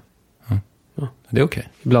typ. Ja. Det är okej.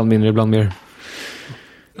 Ibland mindre, ibland mer.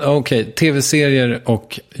 Okej, tv-serier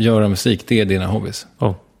och göra musik, det är dina hobbies.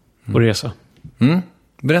 Ja, och resa.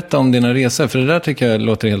 Berätta om dina resor, för det där tycker jag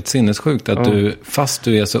låter helt sinnessjukt. Att du, fast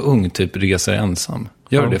du är så ung, typ reser ensam.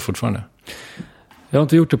 Gör det fortfarande? Jag har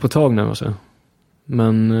inte gjort det på tag nu alltså.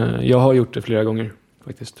 Men jag har gjort det flera gånger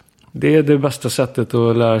faktiskt. Det är det bästa sättet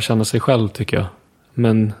att lära känna sig själv, tycker jag.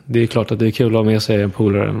 Men det är klart att det är kul att ha med sig en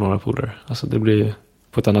polare eller några polare. Alltså det blir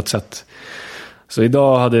på ett annat sätt. Så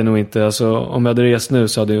idag hade jag nog inte, alltså om jag hade rest nu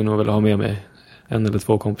så hade jag nog velat ha med mig 1 eller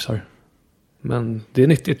 2 kompisar. Men det är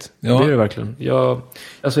nyttigt, det är det verkligen. Jag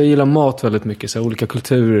gillar mat väldigt mycket, så här, olika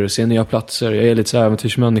kulturer, se nya platser. Jag är lite så här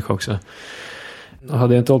äventyrsmänniska också.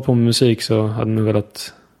 Hade jag inte hållit på med musik så hade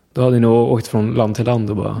jag nog åkt från land till land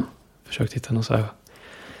och bara försökt hitta något så här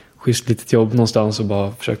schysst litet jobb någonstans och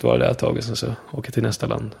bara försökt vara där ett tag och sen så åka till nästa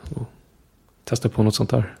land och testa på något sånt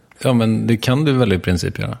där. Ja, men det kan du väl i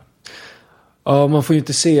princip göra? Ja, man får ju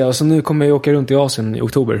inte se. Alltså nu kommer jag åka runt i Asien i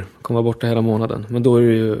oktober. Kommer vara borta hela månaden. Men då är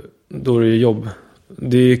det ju jobb.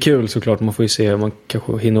 Det är ju kul såklart. Man får ju se. Man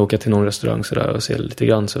kanske hinner åka till någon restaurang sådär och se lite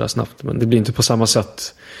grann sådär snabbt. Men det blir inte på samma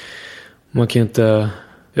sätt. Man kan ju inte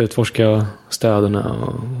utforska städerna.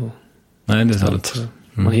 Nej, det är sant.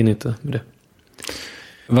 Man hinner inte med det.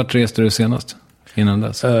 Vart reste du senast innan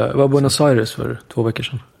dess? Jag var i Buenos Aires för 2 veckor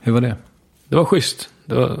sedan. Hur var det? Det var schysst.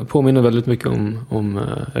 Det påminner väldigt mycket om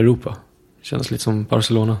Europa. Det kändes lite som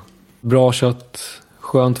Barcelona. Bra kött,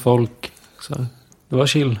 skönt folk. Så det var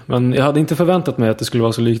chill. Men jag hade inte förväntat mig att det skulle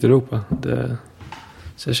vara så likt Europa.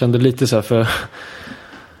 Så jag kände lite så här, för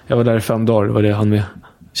jag var där i 5 dagar. Det var det jag hann med.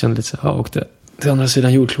 Jag kände lite så här, jag åkte till andra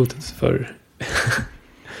sidan jordklotet för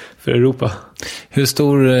Europa. Hur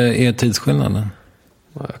stor är tidsskillnaden?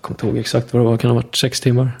 Jag kommer inte ihåg exakt vad det var. Kan det ha varit 6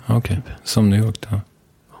 timmar. Okej, som New York då.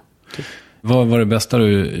 Typ. Vad var det bästa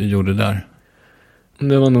du gjorde där?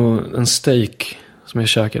 Det var nog en steak som jag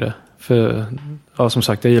käkade. För, ja, som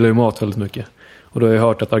sagt, jag gillar ju mat väldigt mycket. Och då har jag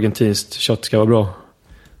hört att argentinskt kött ska vara bra.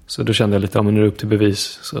 Så då kände jag lite, men nu är det upp till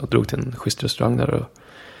bevis. Så jag drog till en schysst restaurang där och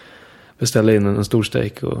beställde in en stor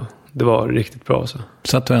steak. Och det var riktigt bra. Så.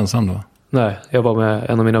 Satt du ensam då? Nej, jag var med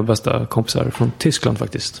en av mina bästa kompisar från Tyskland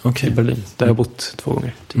faktiskt. Okay. I Berlin, där jag bott 2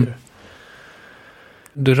 gånger tidigare.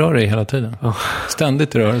 Du rör dig hela tiden. Ja.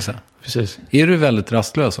 Ständigt i rörelse. Precis. Är du väldigt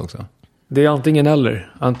rastlös också? Det är antingen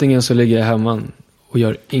eller. Antingen så ligger jag hemma och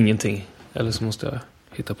gör ingenting. Eller så måste jag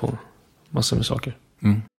hitta på massor med saker.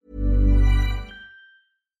 Mm.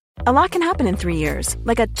 A lot can happen in 3 years,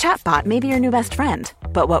 like a chatbot may be your new best friend.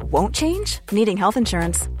 But what won't change? Needing health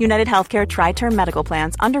insurance. United Healthcare Tri-Term Medical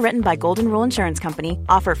Plans, underwritten by Golden Rule Insurance Company,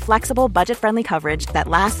 offer flexible, budget-friendly coverage that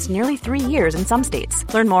lasts nearly 3 years in some states.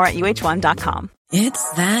 Learn more at uh1.com.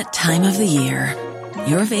 It's that time of the year.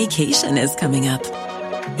 Your vacation is coming up.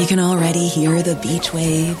 You can already hear the beach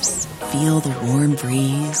waves, feel the warm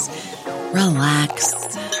breeze, relax,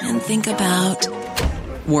 and think about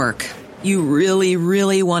work. You really,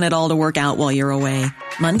 really want it all to work out while you're away.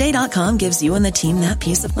 Monday.com gives you and the team that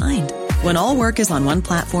peace of mind. When all work is on one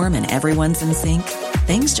platform and everyone's in sync,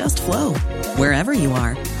 things just flow. Wherever you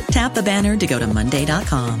are, tap the banner to go to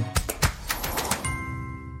Monday.com.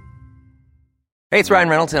 Hey, it's Ryan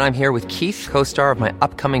Reynolds, and I'm here with Keith, co-star of my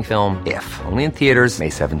upcoming film, If, only in theaters May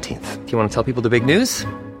 17th. Do you want to tell people the big news?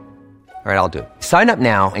 All right, I'll do it. Sign up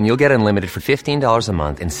now and you'll get unlimited for $15 a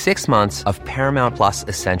month and 6 months of Paramount Plus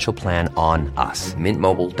Essential Plan on us.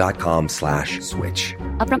 MintMobile.com/switch.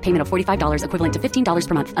 Upfront payment of $45 equivalent to $15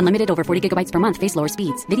 per month. Unlimited over 40 gigabytes per month. Face lower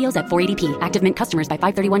speeds. Videos at 480p. Active Mint customers by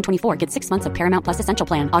 531.24 get 6 months of Paramount Plus Essential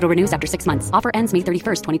Plan. Auto renews after 6 months. Offer ends May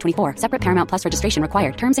 31st, 2024. Separate Paramount Plus registration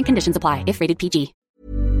required. Terms and conditions apply if rated PG.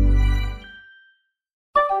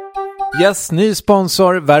 Yes, ny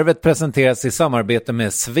sponsor. Värvet presenteras i samarbete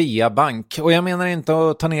med Svea Bank. Och jag menar inte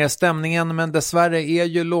att ta ner stämningen, men dessvärre är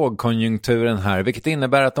ju lågkonjunkturen här, vilket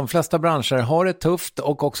innebär att de flesta branscher har det tufft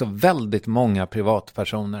och också väldigt många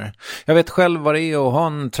privatpersoner. Jag vet själv vad det är att ha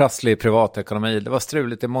en trasslig privatekonomi. Det var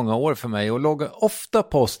struligt i många år för mig och låg ofta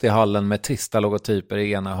post i hallen med trista logotyper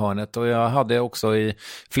i ena hörnet. Och jag hade också i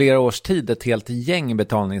flera års tid ett helt gäng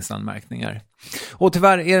betalningsanmärkningar. Och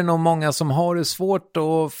tyvärr är det nog många som har det svårt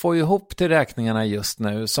att få ihop till räkningarna just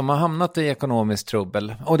nu, som har hamnat i ekonomiskt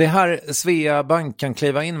trubbel. Och det här Svea Bank kan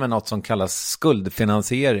kliva in med något som kallas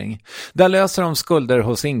skuldfinansiering. Där löser de skulder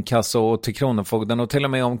hos inkasso och till Kronofogden, och till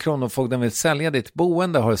och med om Kronofogden vill sälja ditt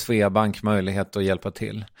boende har Svea Bank möjlighet att hjälpa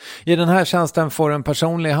till. I den här tjänsten får du en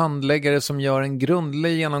personlig handläggare som gör en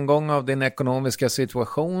grundlig genomgång av din ekonomiska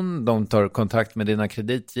situation. De tar kontakt med dina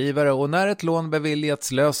kreditgivare och när ett lån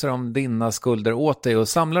beviljats löser de dina skulder åt dig och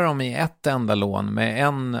samlar dem i ett enda lån med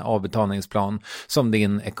en avbetalningsplan som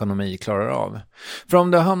din ekonomi klarar av. För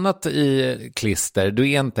om du har hamnat i klister,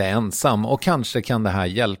 du är inte ensam och kanske kan det här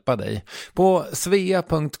hjälpa dig. På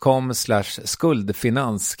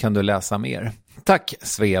svea.com/skuldfinans kan du läsa mer. Tack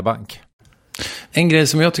Svea Bank. En grej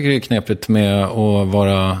som jag tycker är knepigt med att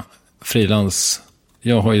vara frilans,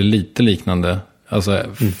 jag har ju lite liknande, alltså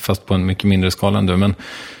fast på en mycket mindre skala än du, men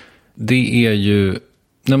det är ju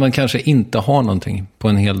när man kanske inte har någonting på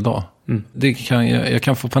en hel dag. Jag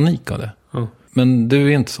kan få panik av det. Men du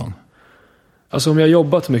är inte sån. Alltså om jag har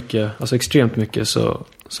jobbat mycket, alltså extremt mycket, så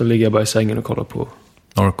ligger jag bara i sängen och kollar på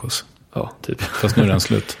Narcos. Ja, typ. Fast nu är den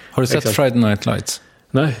slut. Har du sett Friday Night Lights?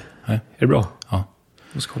 Nej. Är det bra? Ja.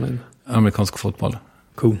 Jag ska kolla in. Amerikansk fotboll.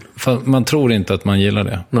 Cool. Man tror inte att man gillar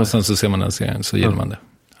det. Och sen så ser man den serien så gillar man det.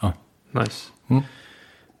 Ja. Nice.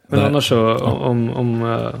 Men annars så,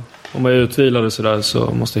 om jag är utvilad och sådär,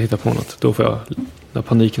 så måste jag hitta på något. Då får jag den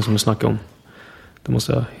paniken som du snackade om. Då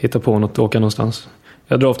måste jag hitta på något och åka någonstans.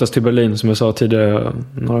 Jag drar oftast till Berlin, som jag sa tidigare.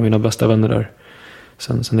 Några av mina bästa vänner där.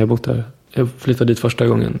 Sen jag bott där. Jag flyttade dit första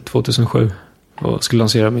gången 2007 och skulle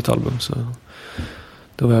lansera mitt album. Så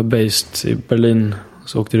då var jag based i Berlin.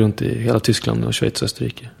 Så åkte runt i hela Tyskland och Schweiz och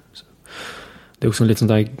Österrike. Så det är också en liten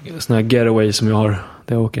sån här getaway som jag har.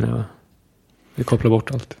 Där jag åker när jag kopplar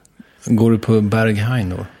bort allt. Går du på Berghain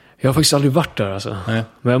då? Jag har faktiskt aldrig varit där alltså. Nej.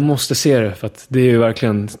 Men jag måste se det, för att det är ju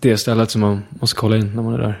verkligen det stället som man måste kolla in när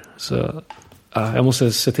man är där. Så jag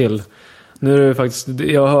måste se till. Nu är det faktiskt,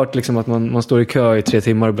 jag har hört liksom att man står i kö i 3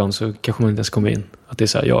 timmar ibland, så kanske man inte ens kommer in. Att det är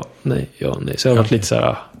så här, ja, nej. Så jag har varit lite så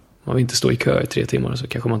här, man vill inte stå i kö i 3 timmar, så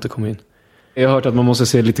kanske man inte kommer in. Jag har hört att man måste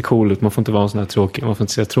se lite cool ut, man får inte vara en sån här tråkig, man får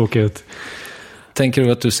inte se tråkig ut. Tänker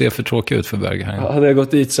du att du ser för tråkig ut för Berghain? Hade jag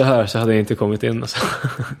gått dit så här så hade jag inte kommit in alltså.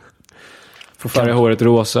 Får färga håret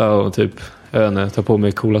rosa och typ ta på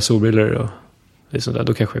mig coola solbriller och det sånt där,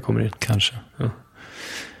 då kanske jag kommer in. Kanske. Ja.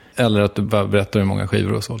 Eller att du bara berättar hur många skivor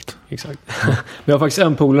du har sålt. Exakt. Men jag har faktiskt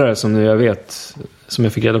en polare som jag vet, som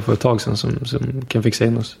jag fick reda på ett tag sedan, som kan fixa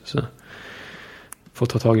in oss. Så får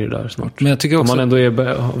ta tag i det där snart. Men jag tycker också, om man ändå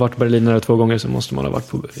har varit berlinare 2 gånger, så måste man ha varit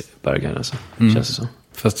på Berghain alltså. Känns det så.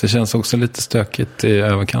 Fast det känns också lite stökigt i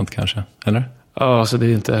överkant kanske, eller? Ja, alltså det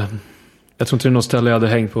är inte... Jag tror inte det är något ställe jag hade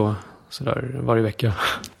hängt på sådär varje vecka.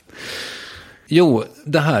 Jo,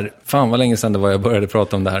 det här. Fan vad länge sedan det var jag började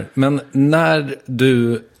prata om det här. Men när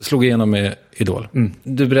du slog igenom med Idol.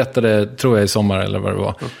 Du berättade, tror jag i sommar eller vad det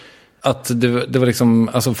var. Att det var liksom,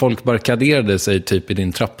 alltså folk barrikaderade sig typ i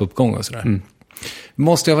din trappuppgång och sådär.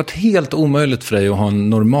 Måste ha varit helt omöjligt för dig att ha en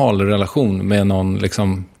normal relation med någon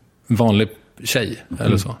liksom vanlig tjej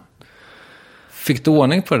eller så. Fick du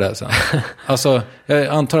ordning på det där sen? Alltså, jag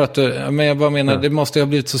antar att men jag bara menar, det måste ju ha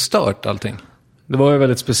blivit så stört allting. Det var ju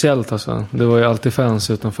väldigt speciellt alltså. Det var ju alltid fans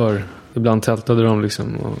utanför. Ibland tältade de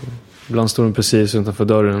liksom. Och ibland stod de precis utanför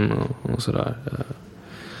dörren och sådär.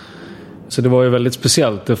 Så det var ju väldigt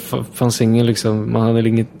speciellt. Det fanns ingen liksom, man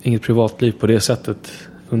hade inget privatliv på det sättet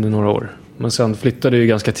under några år. Men sen flyttade jag ju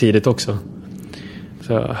ganska tidigt också.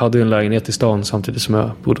 Så jag hade ju en lägenhet i stan samtidigt som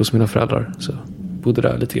jag bodde hos mina föräldrar. Så jag bodde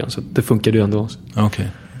där lite grann. Så det funkade ju ändå. Okej.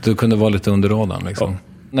 Du kunde vara lite under radarn liksom. Ja.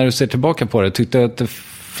 När du ser tillbaka på det, tyckte du att det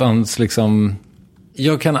fanns liksom...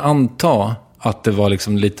 Jag kan anta att det var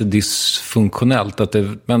liksom lite dysfunktionellt.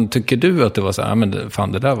 Men tycker du att det var så här, men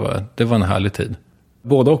fan, det var en härlig tid?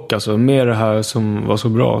 Både och alltså. Med det här som var så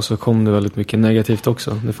bra så kom det väldigt mycket negativt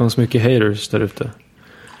också. Det fanns mycket haters där ute.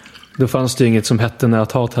 Då fanns det inget som hette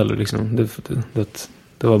näthat heller liksom.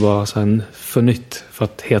 Det var bara så här för nytt för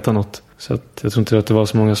att heta något. Så att jag tror inte att det var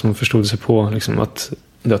så många som förstod sig på liksom, att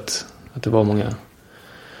det var många...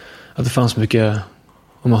 Att det fanns mycket...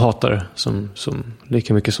 Och man hatar det som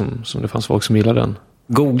lika mycket som det fanns folk som gillade den.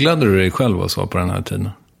 Googlade du dig själv och så på den här tiden?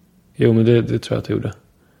 Jo, men det tror jag att jag gjorde.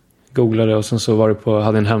 Googlade och sen så var det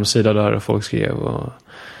hade en hemsida där och folk skrev. Och,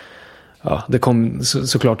 ja, det kom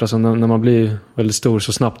såklart alltså, när man blir väldigt stor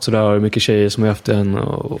så snabbt så där mycket tjejer som är efter en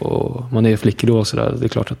och man är flickig då så där. Det är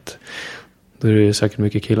klart att då är det säkert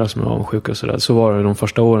mycket killar som är avundsjuka och så där. Så var det de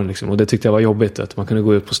första åren liksom. Och det tyckte jag var jobbigt att man kunde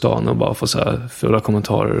gå ut på stan och bara få så här fulla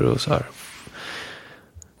kommentarer och så här.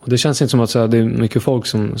 Och det känns inte som att så här, det är mycket folk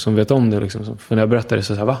som vet om det liksom. För när jag berättade det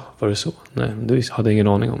så här, va? Var det så? Nej, det hade jag ingen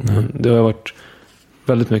aning om. Men det har varit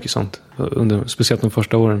väldigt mycket sånt speciellt de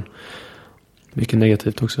första åren. Mycket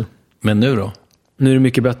negativt också. Men nu då? Nu är det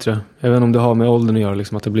mycket bättre. Jag vet inte om det har med åldern att göra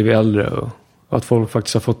liksom, att det blivit äldre och att folk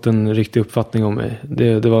faktiskt har fått en riktig uppfattning om mig.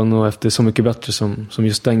 Det var nog efter Så mycket bättre som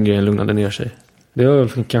just den grejen lugnade ner sig. Det var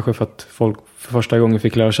väl kanske för att folk för första gången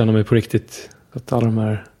fick lära känna mig på riktigt. Att alla de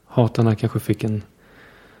här hatarna kanske fick en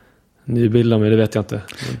ny bild av mig, det vet jag inte.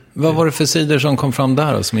 Vad var det för sidor som kom fram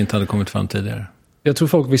där och som inte hade kommit fram tidigare? Jag tror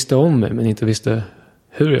folk visste om mig men inte visste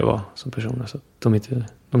hur jag var som person. Så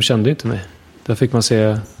de kände inte mig. Där fick man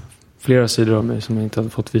se flera sidor av mig som jag inte hade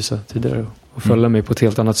fått visa tidigare. Och följa mig på ett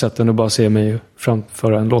helt annat sätt än att bara se mig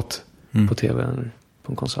framföra en låt på tv eller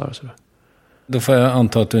på en konsert och sådär. Då får jag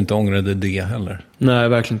anta att du inte ångrade det heller. Nej,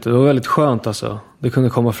 verkligen inte. Det var väldigt skönt alltså. Det kunde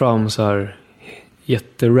komma fram så här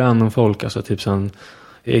jätterandom folk. Alltså typ sen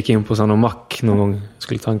jag gick in på sån mack någon gång.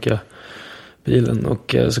 Skulle tanka bilen.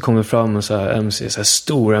 Och så kom det fram en så här MC, så här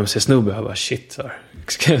stor MC-snubbe. Jag bara shit så här.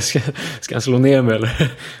 Ska jag slå ner mig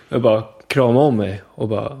eller? Jag bara krama om mig. Och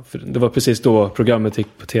bara, för det var precis då programmet gick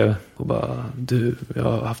på tv. Och bara, jag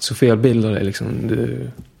har haft så fel bild av dig liksom.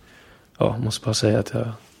 Måste bara säga att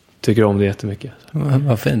jag tycker om det jättemycket.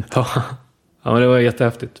 Vad fint. Ja, men det var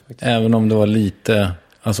jättehäftigt. Faktiskt. Även om det var lite...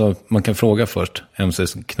 Alltså, man kan fråga först,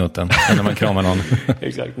 MC-knutten, när man kramar någon.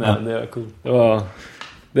 Exakt, nej, det var cool.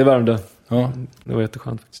 Det värmde. Ja. Det var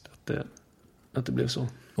jätteskönt faktiskt att det blev så.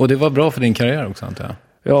 Och det var bra för din karriär också, antar jag?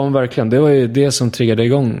 Ja, verkligen. Det var ju det som triggade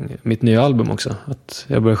igång mitt nya album också. Att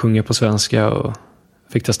jag började sjunga på svenska och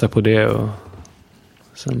fick testa på det. Och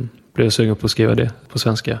sen blev jag sugen på att skriva det på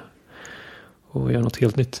svenska. Och göra något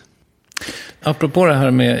helt nytt. Apropå det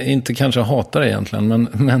här med, inte kanske hatar egentligen,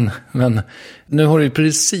 men nu har du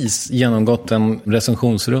precis genomgått en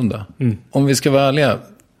recensionsrunda. Om vi ska vara ärliga,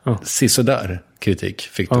 sisådär kritik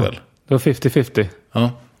fick du väl? Det var 50-50.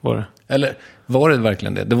 Ja. Var det. Eller var det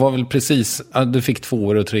verkligen det? Det var väl precis att du fick 2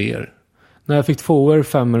 och 3. Nej, jag fick 2,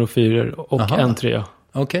 5 och 4 och en 3.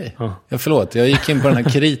 Okej. Ja, förlåt. Jag gick in på den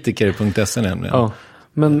här kritiker.se nämligen. Ja.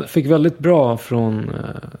 Men fick väldigt bra från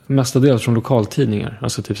mestadels från lokaltidningar.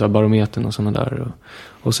 Alltså typ så här Barometern och sådana där.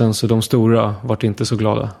 Och sen så de stora vart inte så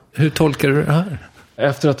glada. Hur tolkar du det här?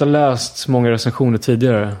 Efter att ha läst många recensioner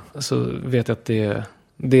tidigare så vet jag att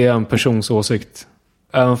det är en persons åsikt.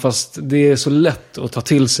 Även fast det är så lätt att ta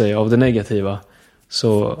till sig av det negativa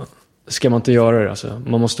så ska man inte göra det. Alltså,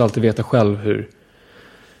 man måste alltid veta själv hur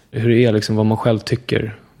det är, liksom, vad man själv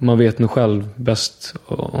tycker. Man vet nog själv bäst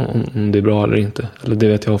om det är bra eller inte. Eller det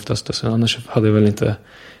vet jag oftast. Alltså, annars hade jag väl inte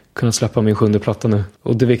kunnat släppa min 7:e platta nu.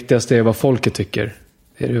 Och det viktigaste är vad folket tycker.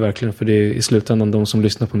 Det är det ju verkligen, för det är i slutändan de som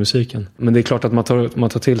lyssnar på musiken. Men det är klart att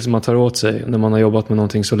man tar åt sig när man har jobbat med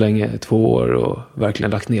någonting så länge, 2 år, och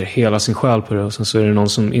verkligen lagt ner hela sin själ på det. Och sen så är det någon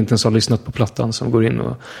som inte ens har lyssnat på plattan som går in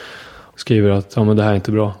och skriver att men det här är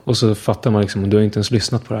inte bra. Och så fattar man liksom, du har inte ens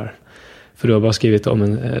lyssnat på det här. För du har bara skrivit om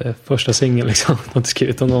en första singel liksom. Du har inte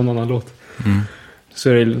skrivit om någon annan låt. Så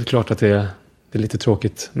är det klart att det är lite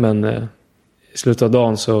tråkigt. Men i slutet av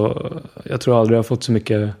dagen så, jag tror aldrig jag har fått så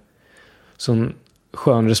mycket sån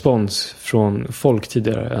skön respons från folk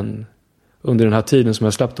tidigare än under den här tiden som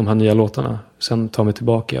jag släppt de här nya låtarna. Sen tar mig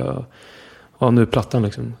tillbaka och nu plattan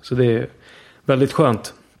liksom. Så det är väldigt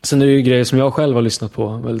skönt. Sen är det ju grejer som jag själv har lyssnat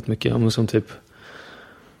på väldigt mycket. Som typ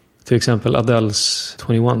till exempel Adele's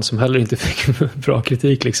 21 som heller inte fick bra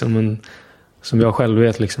kritik liksom. Men som jag själv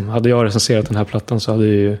vet liksom. Hade jag recenserat den här plattan så hade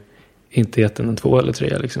jag ju inte gett den en 2 eller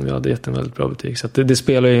 3 liksom. Jag hade gett en väldigt bra betyg. Så att det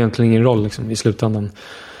spelar ju egentligen ingen roll liksom, i slutändan.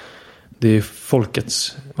 Det är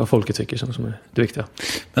vad folket tycker som är det viktiga.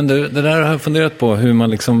 Men det där har jag funderat på, hur man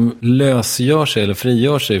liksom lösgör sig eller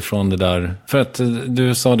frigör sig från det där. För att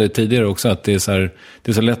du sa det tidigare också, att det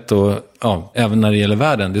är så lätt att, även när det gäller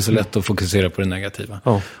världen, det är så lätt att fokusera på det negativa.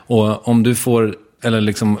 Ja. Och om du får, eller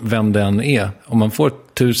liksom vem den är, om man får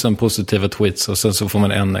 1000 positiva tweets och sen så får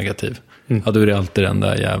man en negativ, då är det alltid den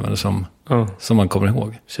där jäveln som man kommer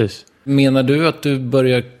ihåg. Precis. Menar du att du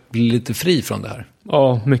börjar bli lite fri från det här?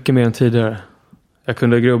 Ja, mycket mer än tidigare. Jag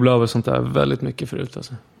kunde grubbla över sånt där väldigt mycket förut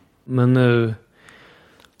alltså. Men nu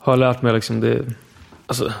har jag lärt mig liksom det.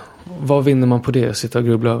 Alltså, vad vinner man på det? Sitta och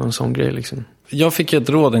grubbla över en sån grej liksom. Jag fick ett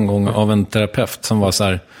råd en gång av en terapeut som var så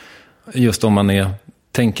här, just om man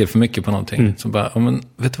tänker för mycket på någonting. Så bara, men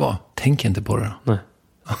vet du vad? Tänk inte på det då. Nej.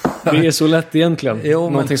 Det är så lätt egentligen.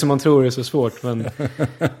 Någonting som man tror är så svårt. Men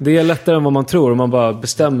det är lättare än vad man tror om man bara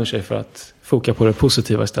bestämmer sig för att foka på det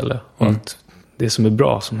positiva istället. Och att det som är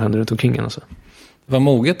bra som händer runt omkring en. Alltså. Vad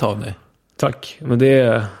moget av dig. Tack. Men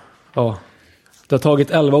det har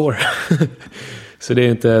tagit 11 år. Så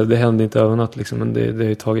det händer inte över natt liksom. Men det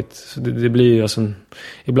har tagit, så det blir ju alltså,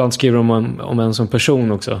 ibland skriver de om en som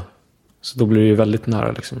person också. Så då blir det ju väldigt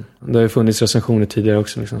nära liksom. Det har ju funnits recensioner tidigare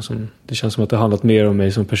också liksom, som, det känns som att det har handlat mer om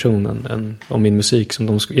mig som person än om min musik som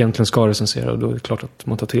de egentligen ska recensera, och då är det klart att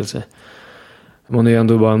man tar till sig. Man är ju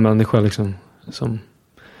ändå bara en människa liksom,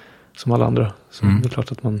 som alla andra. Så det är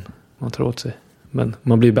klart att man tar åt sig. Men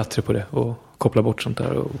man blir bättre på det och koppla bort sånt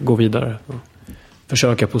där och gå vidare och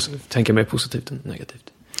försöka tänka mer positivt än negativt.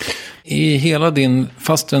 I hela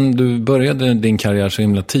fastän du började din karriär så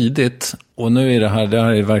himla tidigt, och nu är det här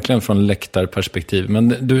är verkligen från läktarperspektiv,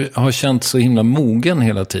 men du har känt så himla mogen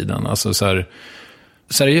hela tiden, alltså så här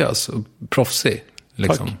seriös och proffsig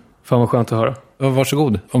liksom. Tack. Fan vad skönt att höra. Ja,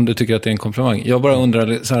 varsågod om du tycker att det är en komplimang. Jag bara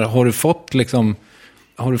undrar så här,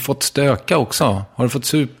 har du fått stöka också? Har du fått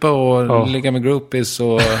supa och ligga med groupies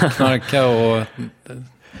och knarka och...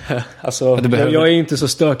 Alltså, jag är inte så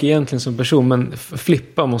stökig egentligen som person, men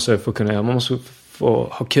flippa måste jag få kunna göra. Man måste få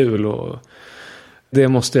ha kul, och det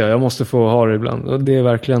måste jag. Jag måste få ha det ibland, och det är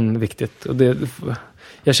verkligen viktigt. Och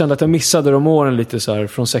jag kände att jag missade de åren lite så här,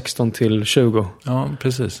 från 16 till 20. Ja,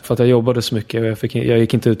 precis. För att jag jobbade så mycket. Jag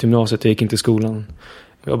gick inte ut gymnasiet, jag gick inte i skolan.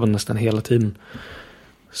 Jag jobbade nästan hela tiden.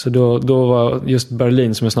 Så då var just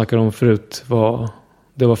Berlin, som jag snackade om förut,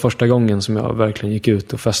 det var första gången som jag verkligen gick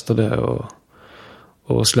ut och festade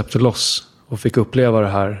och släppte loss och fick uppleva det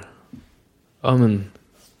här,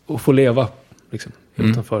 och få leva liksom,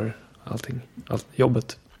 utanför allt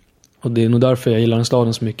jobbet. Och det är nog därför jag gillar den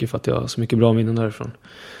staden så mycket, för att jag har så mycket bra minnen därifrån.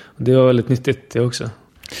 Och det var väldigt nyttigt det också.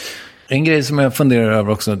 En grej som jag funderar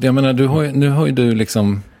över också, jag menar, nu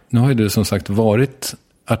har ju du som sagt varit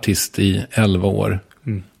artist i 11 år.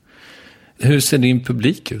 Hur ser din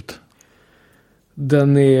publik ut?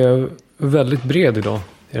 Den är väldigt bred idag.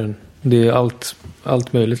 Det är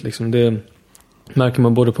allt möjligt liksom. Det märker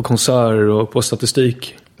man både på konserter och på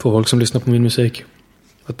statistik, på folk som lyssnar på min musik.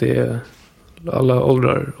 Att det är alla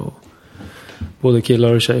åldrar, och både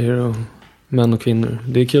killar och tjejer och män och kvinnor.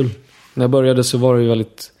 Det är kul. När jag började så var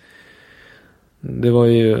det var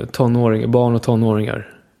ju barn och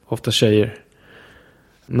tonåringar, ofta tjejer.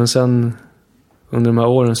 Men sen under de här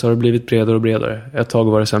åren så har det blivit bredare och bredare. Ett tag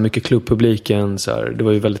var det så här mycket klubbpubliken, så här, det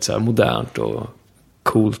var ju väldigt så här modernt och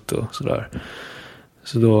coolt och sådär.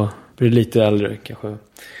 Så då blir det lite äldre kanske.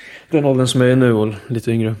 Den åldern som jag är nu, och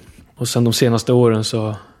lite yngre. Och sen de senaste åren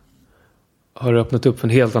så har det öppnat upp för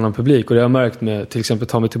en helt annan publik. Och det har jag märkt med till exempel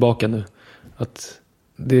Ta mig tillbaka nu. Att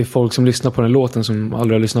det är folk som lyssnar på den låten som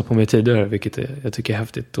aldrig har lyssnat på mig tidigare, vilket jag tycker är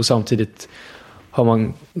häftigt. Och samtidigt har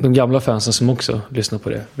man de gamla fansen som också lyssnar på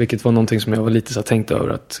det. Vilket var någonting som jag var lite så tänkt över,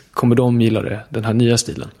 att kommer de gilla den här nya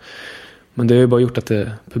stilen? Men det har ju bara gjort att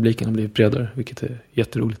publiken har blivit bredare, vilket är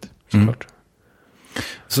jätteroligt, såklart.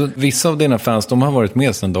 Så vissa av dina fans, de har varit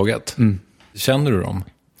med sedan dag ett. Känner du dem?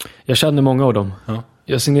 Jag känner många av dem. Ja.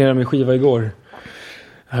 Jag signerade min skiva igår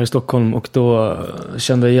här i Stockholm och då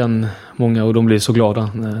kände jag igen många och de blir så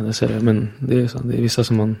glada när jag säger det. Men det är vissa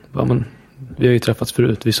som man, vi har ju träffats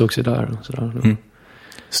förut, vi sågs ju där och sådär.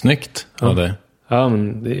 Snyggt av dig. Ja,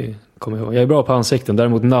 men det kommer jag ihåg. Jag är bra på ansikten,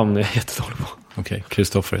 däremot namn är jag jättedålig på. Okej,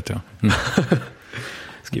 Kristoffer heter jag.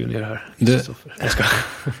 Skriv ner det här. Jag ska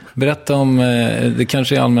berätta om, det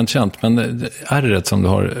kanske är allmänt känt, men ärret som du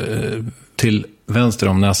har till vänster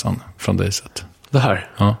om näsan från dig sett. Det här?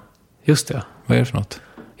 Ja. Just det. Vad är det för något?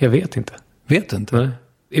 Jag vet inte. Vet inte? Nej.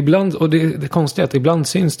 Ibland, och det konstiga är att ibland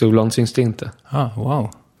syns det och ibland syns det inte.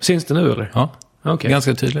 Wow. Syns det nu eller? Ja, okay.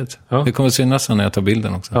 Ganska tydligt. Ja. Det kommer synas när jag tar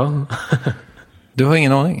bilden också. Ja. Du har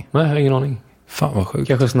ingen aning? Nej, jag har ingen aning. Fan vad sjukt.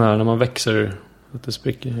 Kanske sån här när man växer att det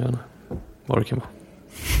spricker gärna. Vad det kan vara.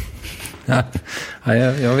 Ja,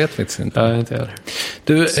 jag vet faktiskt inte. Nej, inte heller.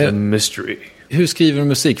 Du, mystery. Hur skriver du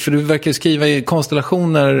musik? För du verkar skriva i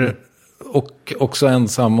konstellationer och också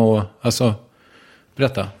ensam och, alltså,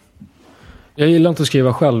 berätta. Jag gillar inte att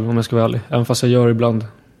skriva själv om jag ska vara ärlig. Även fast jag gör ibland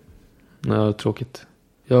när jag är tråkigt.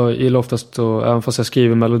 Jag gillar oftast att, även fast jag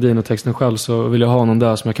skriver melodin och texten själv, så vill jag ha någon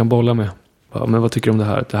där som jag kan bolla med. Ja, men vad tycker du om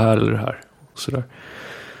det här eller det här? Och sådär.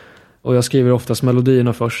 Och jag skriver oftast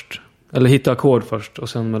melodierna först. Eller hittar ackord först och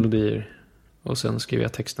sen melodier. Och sen skriver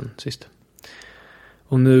jag texten sist.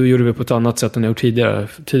 Och nu gjorde vi på ett annat sätt än jag gjort tidigare.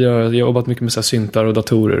 Tidigare har jag jobbat mycket med så här syntar och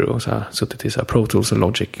datorer och så här, suttit i så här Pro Tools och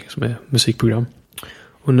Logic som är musikprogram.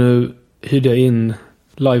 Och nu hyrde jag in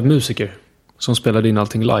live-musiker som spelade in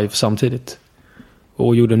allting live samtidigt.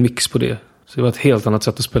 Och gjorde en mix på det. Så det var ett helt annat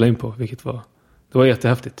sätt att spela in på, vilket var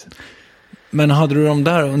jättehäftigt. Men hade du dem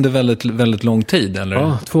där under väldigt, väldigt lång tid, eller?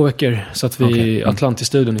 Ja, 2 veckor satt vi i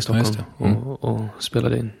Atlantis-studion i Stockholm och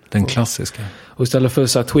spelade in. Den klassiska. Och istället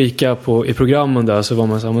för att tweaka i programmen där, så var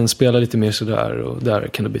man så här, man spelar lite mer sådär och där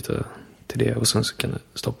kan du byta till det och sen så kan du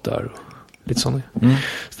stoppa där och lite sånt.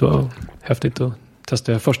 Så det var häftigt att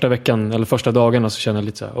testa. Första veckan eller första dagarna så kände jag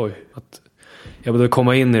lite så här, oj, att jag behövde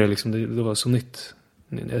komma in i det liksom. Det var så nytt.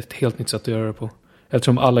 Ett helt nytt sätt att göra det på.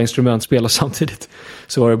 Eftersom alla instrument spelar samtidigt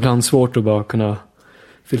så var det ibland svårt att bara kunna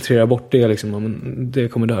filtrera bort det liksom. Men det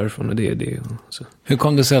kommer därifrån och det. Så. Hur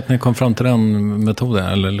kom det sig att ni kom fram till den metoden?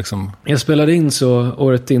 Eller liksom? Jag spelade in så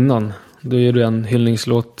året innan. Då gjorde jag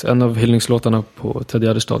en av hyllningslåtarna på Ted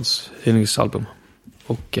Gärdestads hyllningsalbum.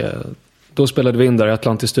 Och då spelade vi in där i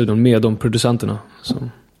Atlantis-studion med de producenterna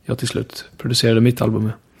som jag till slut producerade mitt album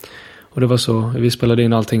med. Och det var så, vi spelade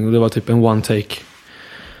in allting och det var typ en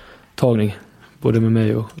one-take-tagning. Både med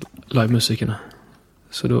mig och live-musikerna.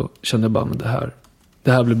 Så då kände jag bara, men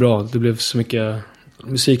det här blev bra. Det blev så mycket,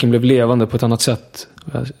 musiken blev levande på ett annat sätt.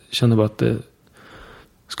 Jag kände bara att det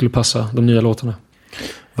skulle passa de nya låtarna.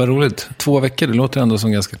 Vad roligt. 2 veckor, det låter ändå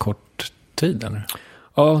som ganska kort tid, eller?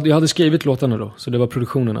 Ja, jag hade skrivit låtarna då, så det var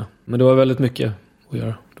produktionerna. Men det var väldigt mycket att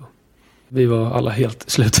göra då. Vi var alla helt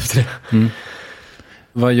slut efter det.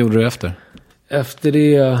 Vad gjorde du efter?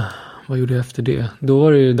 Vad gjorde jag efter det? Då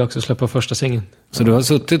var det ju dags att släppa första singeln. Så du har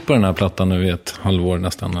suttit på den här plattan nu i ett halvår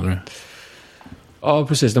nästan, eller? Ja,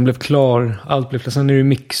 precis. Den blev klar. Allt blev klar. Sen är det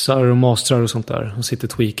mixar och mastrar och sånt där. Och sitter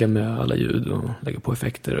och tweakar med alla ljud och lägger på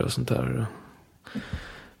effekter och sånt där.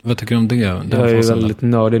 Vad tycker du om det? Jag är väldigt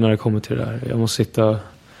nördig när det kommer till det där. Jag måste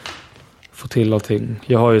få till allting.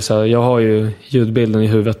 Jag har ju ljudbilden i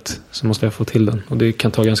huvudet, så måste jag få till den. Och det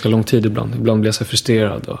kan ta ganska lång tid ibland. Ibland blir jag så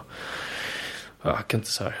frustrerad och jag kan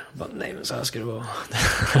inte så här, nej men så här ska det vara.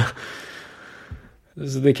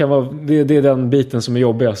 Så det kan vara, det är den biten som är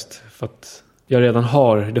jobbigast, för att jag redan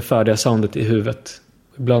har det färdiga soundet i huvudet.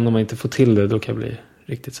 Ibland när man inte får till det, då kan jag bli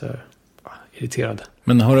riktigt så här irriterad.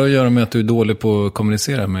 Men har det att göra med att du är dålig på att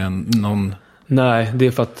kommunicera med någon? Nej, det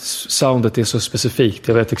är för att soundet är så specifikt.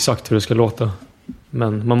 Jag vet exakt hur det ska låta.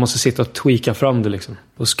 Men man måste sitta och tweaka fram det liksom.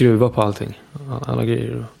 Och skruva på allting. Alla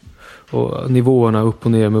grejer. Och nivåerna upp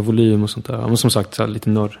och ner med volym och sånt där. Men som sagt, så här, lite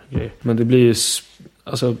nörd-grejer. Men det blir ju...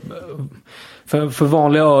 Alltså, för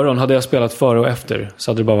vanliga öron, hade jag spelat före och efter,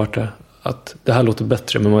 så hade det bara varit det. Att det här låter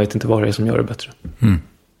bättre, men man vet inte vad det är som gör det bättre.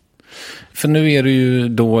 För nu är du ju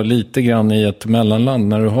då lite grann i ett mellanland.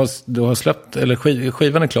 När du har släppt, eller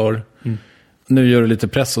skivan är klar. Nu gör du lite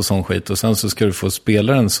press och sån skit. Och sen så ska du få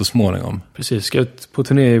spela den så småningom. Precis, ska ut på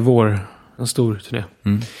turné i vår. En stor turné.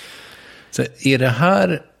 Så är det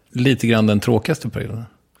här lite grann den tråkigaste perioden?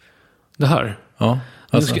 Det här? Ja.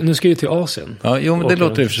 Alltså. Nu ska jag till Asien. Ja, jo, men det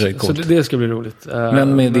låter i och för sig coolt. Så det ska bli roligt.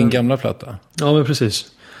 Men med din gamla platta? Ja, men precis.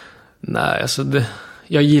 Nej, alltså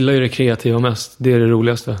jag gillar ju det kreativa mest. Det är det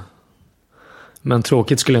roligaste. Men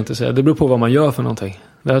tråkigt skulle jag inte säga. Det beror på vad man gör för någonting.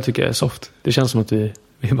 Det här tycker jag är soft. Det känns som att vi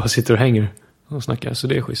bara sitter och hänger och snackar, så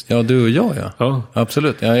det är schysst. Ja, du och jag, ja. Ja.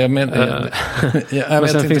 Absolut. Ja, men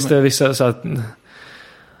sen finns det vissa så att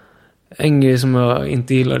en grej som jag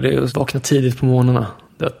inte gillar, det är att vakna tidigt på morgnarna.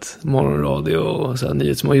 Det morgonradio och så här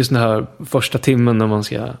nyhetsmål. Just den här första timmen när man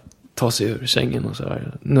ska ta sig ur sängen och så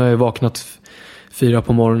här. Nu har jag vaknat 4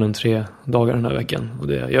 på morgonen 3 dagar den här veckan.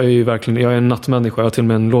 Och jag är ju verkligen, jag är en nattmänniska. Jag har till och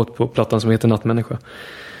med en låt på plattan som heter Nattmänniska.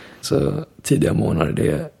 Så tidiga morgnar,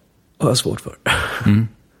 det har jag svårt för. Mm.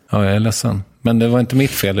 Ja, jag är ledsen. Men det var inte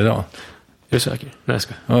mitt fel idag. Är du säker? Nej, jag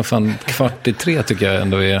ska. Ja, fan, 2:45 tycker jag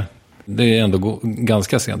ändå är... Det är ändå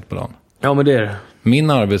ganska sent på dagen. Ja, men det är det. Min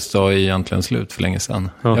arbetsdag är egentligen slut för länge sedan.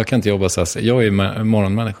 Ja. Jag kan inte jobba så här. Jag är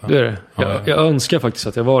morgonmänniska. Det är det. Jag önskar faktiskt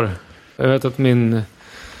att jag var det. Jag vet att min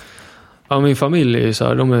familj är så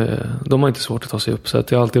här, de har inte svårt att ta sig upp. Så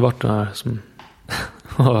att jag har alltid varit den här som...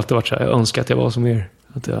 har alltid varit så här. Jag önskar att jag var som er.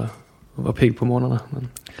 Att jag var pigg på morgnarna. Men...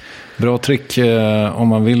 Bra trick om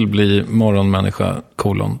man vill bli morgonmänniska,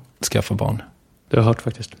 skaffa barn. Det har jag hört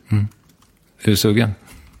faktiskt. Mm. Är du sugen?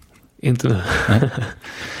 Inte nu.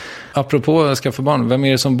 Apropå skaffa barn, vem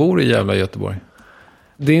är det som bor i jävla Göteborg?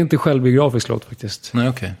 Det är inte självbiografisk låt faktiskt. Nej,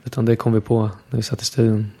 okej. Okay. Utan det kom vi på när vi satt i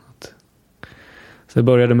studion. Så det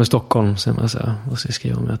började med Stockholm. Sen var jag så här, vad ska jag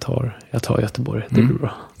skriva om jag tar Göteborg. Det blir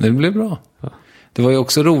bra. Det blir bra. Ja. Det var ju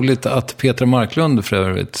också roligt att Petra Marklund för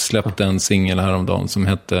övrigt släppte en singel häromdagen som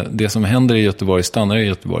hette Det som händer i Göteborg stannar i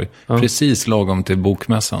Göteborg. Ja. Precis lagom till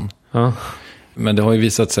bokmässan. Ja. Men det har ju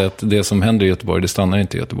visat sig att det som händer i Göteborg, det stannar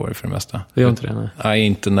inte i Göteborg för det mesta. Det gör inte det, nej. Nej,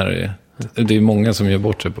 inte när det är... Det är många som gör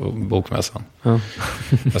bort sig på bokmässan. Ja.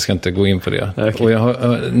 Jag ska inte gå in på det. Ja, okay.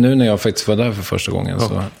 Och nu när jag faktiskt var där för första gången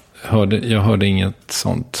så hörde inget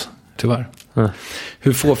sånt, tyvärr. Ja.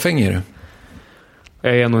 Hur fåfäng är du?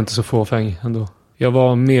 Jag är nog inte så fåfäng ändå. Jag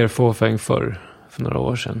var mer fåfäng för några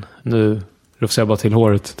år sedan. Nu rufsar jag bara till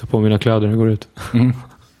håret, tar på mina kläder och går ut. Mm.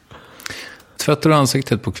 Tvättar du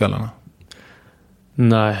ansiktet på kvällarna?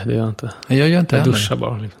 Nej, det gör jag inte. Jag gör inte jag heller. Duschar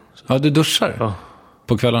bara. Liksom. Ja, du duschar? Ja.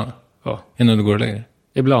 På kvällarna? Ja. Innan du går och lägger?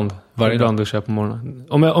 Ibland. Ibland duschar jag på morgonen.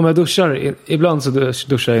 Om jag duschar, ibland så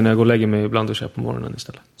duschar jag när jag går och lägger mig. Ibland duschar jag på morgonen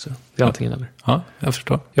istället. Så det är antingen eller. Ja, jag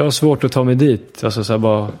förstår. Jag har svårt att ta mig dit. Alltså så här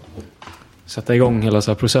bara sätta igång hela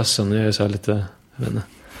så här processen. Jag är så här lite, jag vet inte.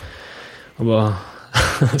 Och bara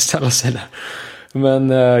ställa sig där. Men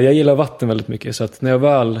jag gillar vatten väldigt mycket. Så att när jag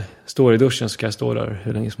väl står i duschen så kan jag stå där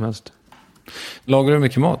hur länge som helst. Lagar du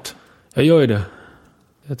mycket mat? Jag gör ju det.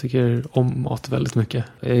 Jag tycker om mat väldigt mycket.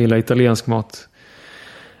 Jag gillar italiensk mat.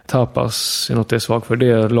 Tapas är något jag är svag för.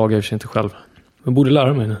 Det lagar jag inte själv. Jag borde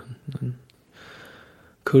lära mig det.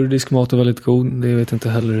 Kurdisk mat är väldigt god. Det vet jag inte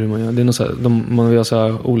heller hur man gör. Det är något så här, man vill ha så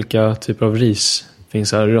här olika typer av ris. Det finns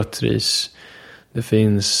så här rött ris. Det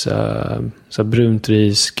finns så här brunt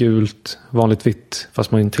ris, gult, vanligt vitt.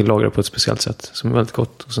 Fast man tillagar det på ett speciellt sätt. Som är väldigt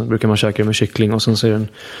gott. Och sen brukar man käka det med kyckling. Och sen så är den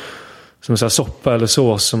som en så här soppa eller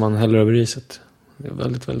sås som man häller över riset. Det är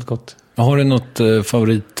väldigt, väldigt gott. Har du något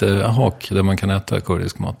favorithak där man kan äta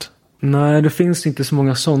kurdisk mat? Nej, det finns inte så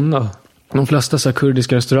många sådana. De flesta så här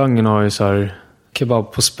kurdiska restauranger har ju så här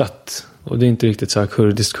kebab på spett. Och det är inte riktigt så här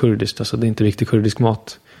kurdiskt. Alltså det är inte riktigt kurdisk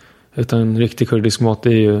mat. Utan riktig kurdisk mat är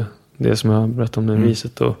ju det som jag berättade om med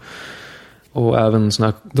riset. Och även såna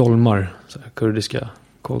här dolmar. Så här kurdiska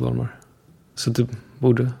kåldolmar. Så det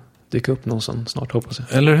borde dyka upp någon sån snart, hoppas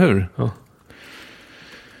jag. Eller hur? Ja.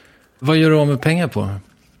 Vad gör du av med pengar på?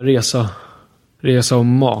 Resa och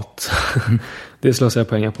mat. Det slösar jag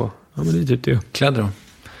pengar på. Ja, men det är typ det. Kläder då?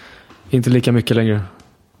 Inte lika mycket längre.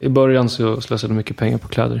 I början så slösade jag mycket pengar på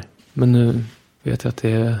kläder. Men nu vet jag att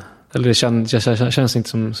det är... Eller det känns inte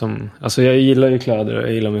som... Alltså jag gillar ju kläder och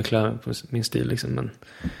jag gillar med kläder på min stil liksom. Men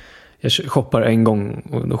jag shoppar en gång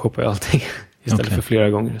och då shoppar jag allting. Istället för flera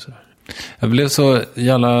gånger. Så. Jag blev så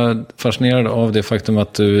jävla fascinerad av det faktum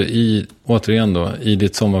att du återigen då, i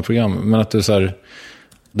ditt sommarprogram, men att du så här,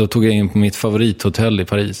 då tog jag in på mitt favorithotell i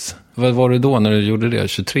Paris. Vad var det då när du gjorde det?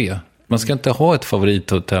 23? Man ska inte ha ett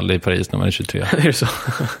favorithotell i Paris när man är 23. Är det så?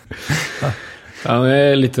 Ja, men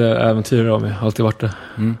jag är lite äventyrare av mig. Jag har alltid varit det.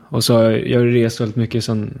 Och så har jag rest väldigt mycket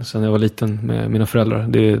sen jag var liten med mina föräldrar.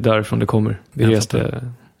 Det är därifrån det kommer. Vi reste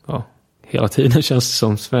hela tiden, känns det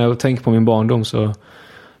som. När jag tänker på min barndom så...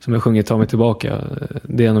 Som jag sjunger Ta mig tillbaka.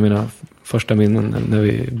 Det är en av mina första minnen när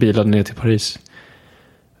vi bilade ner till Paris.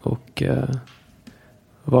 Och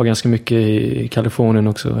var ganska mycket i Kalifornien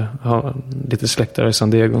också. Har lite släkter i San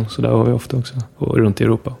Diego. Så där var vi ofta också. Och runt i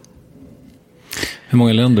Europa. Hur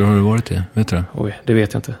många länder har du varit i? Vet du det? Oj, det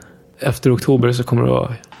vet jag inte. Efter oktober så kommer det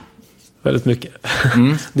vara Väldigt mycket.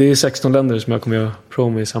 Det är 16 länder som jag kommer göra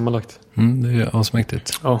promo i sammanlagt. Det är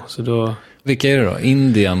asmäktigt. Ja, så då... Vilka är det då?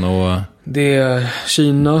 Indien och... Det är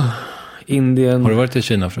Kina, Indien... Har du varit i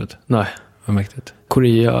Kina förut? Nej. Vad mäktigt.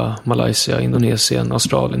 Korea, Malaysia, Indonesien,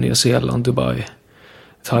 Australien, Nya Zeeland, Dubai,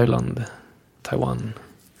 Thailand, Taiwan.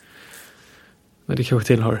 Men det kanske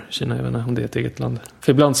tillhör Kina, jag vet inte om det är ett eget land.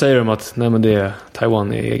 För ibland säger de att nej, men det är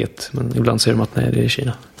Taiwan är eget. Men ibland säger de att nej, det är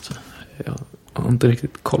Kina. Så jag har inte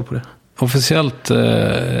riktigt koll på det. Officiellt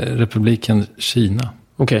republiken Kina.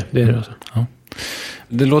 Okej, det är det alltså. Ja.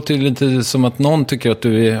 Det låter ju lite som att någon tycker att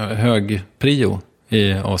du är hög prio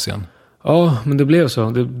i Asien. Ja, men det blev så.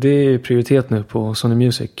 Det är prioritet nu på Sony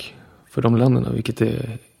Music för de länderna, vilket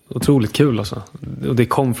är otroligt kul alltså. Och det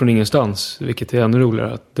kom från ingenstans, vilket är ännu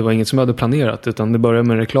roligare. Att det var inget som jag hade planerat, utan det började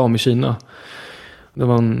med en reklam i Kina. Det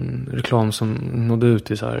var en reklam som nådde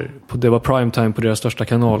ut i så här, det var primetime på deras största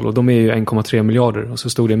kanal, och de är ju 1,3 miljarder. Och så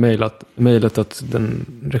stod det i mejlet att den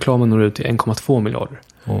reklamen når ut till 1,2 miljarder.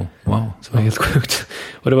 Oh, wow. Så det var helt sjukt.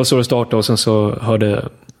 Och det var så det startade, och sen så hörde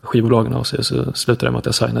skivbolagen av sig, och så slutade det med att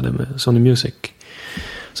jag signade med Sony Music.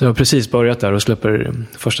 Så jag har precis börjat där och släpper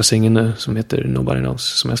första singeln nu som heter Nobody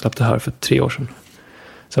Knows, som jag släppte här för 3 år sedan.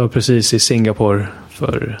 Så jag var precis i Singapore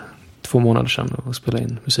för 2 månader sedan och spelade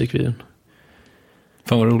in musikvideon.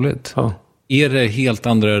 Fan vad roligt. Ja. Är det helt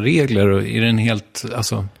andra regler och är det en helt,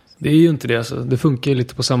 alltså... Det är ju inte det alltså. Det funkar ju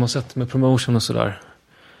lite på samma sätt med promotion och sådär.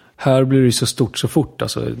 Här blir det ju så stort så fort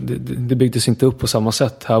alltså. Det byggdes inte upp på samma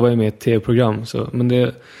sätt. Här var jag med i ett tv-program så. Men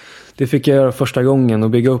det fick jag göra första gången och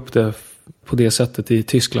bygga upp det på det sättet i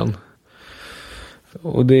Tyskland.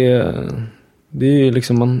 Och det är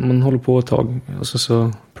liksom, man håller på ett tag. Och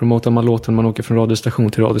så promotar man låten, man åker från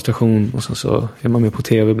radiostation till radiostation. Och så är man med på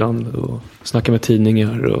tv ibland och snackar med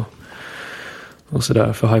tidningar och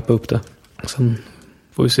sådär för att hypa upp det. Sen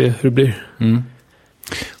får vi se hur det blir. Mm.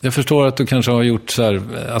 Jag förstår att du kanske har gjort så här,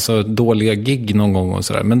 alltså dåliga gig någon gång och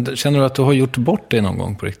sådär. Men känner du att du har gjort bort det någon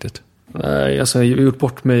gång på riktigt? Nej, alltså jag har gjort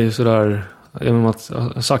bort mig sådär genom att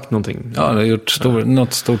ha sagt någonting. Ja, du har gjort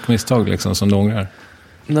något stort misstag liksom som du ångrar.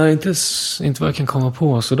 Nej, inte vad jag kan komma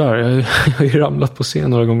på sådär. Jag har ju ramlat på scen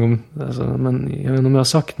några gånger. Alltså, men jag vet inte om jag har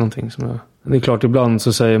sagt någonting som jag... Det är klart, ibland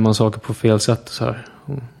så säger man saker på fel sätt så här.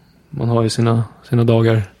 Man har ju sina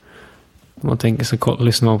dagar. Man tänker sig,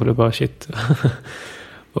 lyssnar man på det bara shit.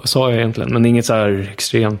 Vad sa jag egentligen? Men inget så här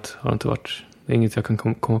extremt har det inte varit. Det är inget jag kan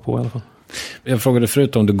komma på i alla fall. Jag frågade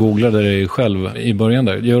förut om du googlade dig själv i början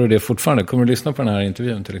där. Gör du det fortfarande? Kommer du lyssna på den här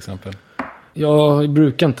intervjun till exempel? Jag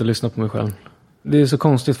brukar inte lyssna på mig själv. Det är så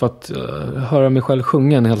konstigt för att höra mig själv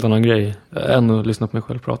sjunga en helt annan grej än att lyssna på mig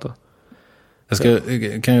själv prata.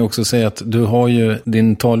 Kan ju också säga att du har ju,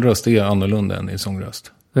 din talröst är annorlunda än din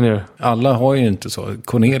sångröst. Den är det. Alla har ju inte så.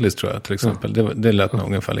 Cornelis tror jag till exempel. Ja. Det lät nog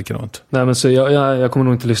ungefär likadant. Nej, men så jag kommer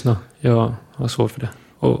nog inte lyssna. Jag har svårt för det.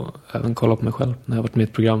 Och även kolla på mig själv när jag har varit med i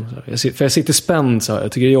ett program. För jag sitter spänd så här.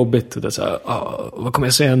 Jag tycker det är jobbigt. Det är så här, vad kommer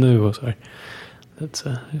jag säga nu? Och så här. Det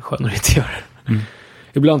är skönare att inte göra det. Mm.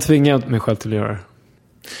 Ibland tvingar jag mig själv till att göra det.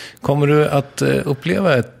 Kommer du att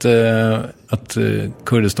uppleva att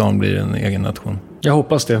Kurdistan blir en egen nation? Jag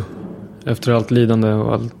hoppas det. Efter allt lidande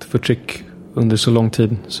och allt förtryck under så lång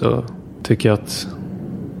tid så tycker jag att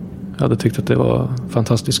jag hade tyckt att det var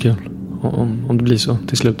fantastiskt kul om det blir så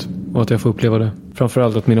till slut. Och att jag får uppleva det.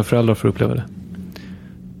 Framförallt att mina föräldrar får uppleva det.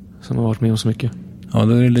 Som har varit med om så mycket. Ja,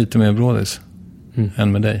 då är det lite mer brådis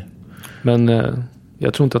än med dig. Men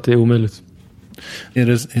jag tror inte att det är omöjligt. Är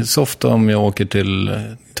det soft om jag åker till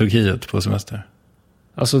Turkiet på semester?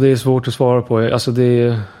 Alltså det är svårt att svara på. Alltså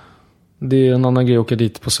det är en annan grej att åka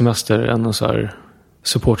dit på semester än att så här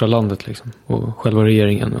supporta landet liksom. Och själva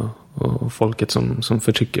regeringen och folket som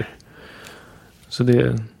förtrycker. Så det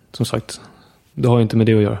är, som sagt, det har inte med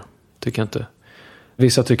det att göra. Tycker jag inte.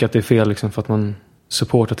 Vissa tycker att det är fel liksom, för att man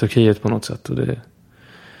supportar Turkiet på något sätt. Och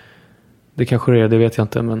det kanske är, det vet jag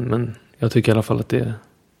inte. Men jag tycker i alla fall att det är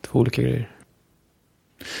 2 olika grejer.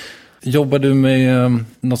 Jobbar du med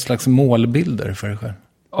något slags målbilder för dig själv?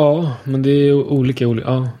 Ja, men det är olika.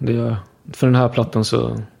 Ja, det gör jag. För den här plattan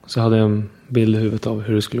så hade jag en bild i huvudet av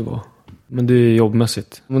hur det skulle vara. Men det är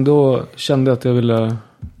jobbmässigt. Men då kände jag att jag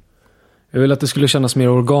ville att det skulle kännas mer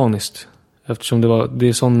organiskt. Eftersom det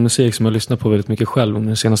är sån musik som jag lyssnar på väldigt mycket själv under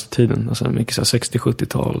den senaste tiden. Alltså mycket så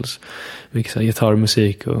 60-70-tals, mycket så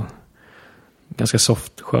gitarrmusik och ganska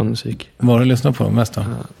soft, skön musik. Vad har du lyssnat på mest då?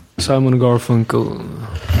 Simon Garfunkel,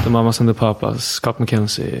 The Mamas and the Papas, Scott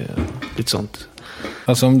McKenzie, lite sånt.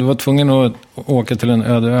 Alltså om du var tvungen att åka till en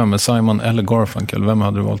öde ö med Simon eller Garfunkel, vem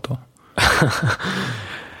hade du valt då?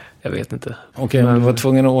 Jag vet inte. Okej, men om du var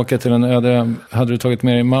tvungen att åka till en öde ö, hade du tagit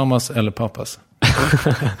med dig Mamas eller Papas?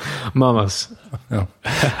 Mamas. Ja.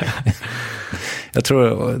 Jag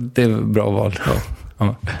tror det är bra val.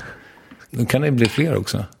 Ja. Då kan det bli fler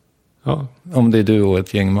också. Ja. Om det är du och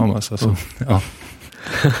ett gäng mamas. Alltså. Ja.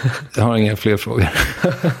 Jag har inga fler frågor.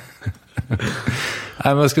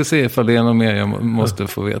 Nej, men jag ska se ifall det är något mer jag måste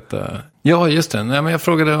få veta. Ja, just det. Nej, men jag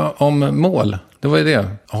frågade om mål. Det var ju det.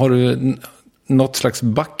 Har du något slags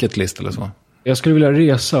bucket list eller så? Jag skulle vilja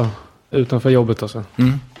resa utanför jobbet alltså.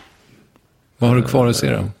 Vad har du kvar att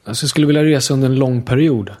se då? Alltså, jag skulle vilja resa under en lång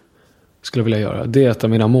period. Skulle jag vilja göra. Det är ett av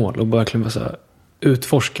mina mål. Och verkligen bara så här,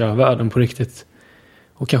 utforska världen på riktigt.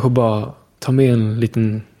 Och kanske bara ta med en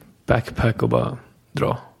liten backpack och bara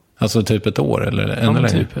dra. Alltså typ ett år eller ännu längre?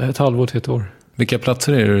 Typ ett halvår till ett år. Vilka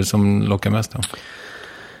platser är det som lockar mest då?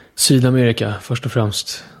 Sydamerika först och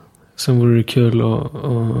främst. Sen vore det kul att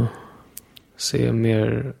se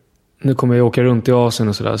mer. Nu kommer jag åka runt i Asien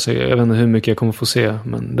och sådär. Så jag vet inte hur mycket jag kommer få se.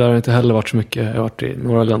 Men där har inte heller varit så mycket. Jag har varit i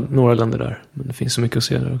några länder där. Men det finns så mycket att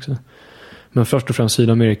se där också. Men först och främst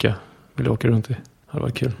Sydamerika vill jag åka runt i. Det hade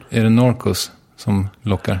varit kul. Är det Narcos som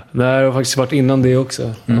lockar? Nej, jag har faktiskt varit innan det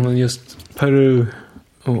också. Men just Peru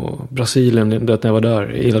och Brasilien, det när jag var där,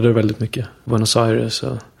 jag gillade det väldigt mycket. Buenos Aires så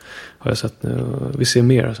har jag sett nu. Vi ser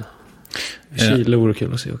mer alltså. Chile vore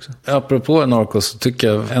kul att se också. Apropå Narcos så tycker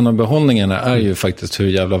jag en av behållningarna är ju faktiskt hur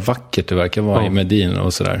jävla vackert det verkar vara i Medina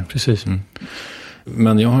och sådär. Precis.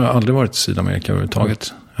 Men jag har aldrig varit i Sydamerika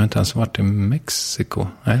överhuvudtaget. Jag har inte ens varit i Mexiko.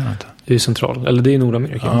 Nej, det har inte. Det är ju central. Eller det är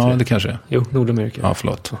Nordamerika. Ja, det kanske är. Jo, Nordamerika. Ja,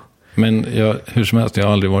 förlåt. Men hur som helst, jag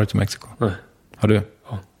har aldrig varit i Mexiko. Nej. Har du?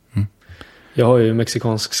 Ja. Jag har ju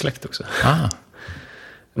mexikansk släkt också. Ah.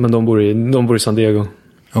 Men de bor i San Diego.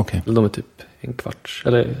 Okej. De är typ 1/4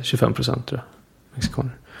 eller 25% tror jag,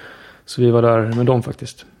 mexikaner. Så vi var där med dem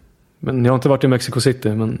faktiskt. Men jag har inte varit i Mexico City,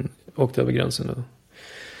 men åkte över gränsen och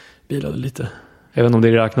bilade lite. Jag vet inte om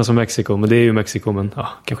det räknas som Mexiko, men det är ju Mexiko, men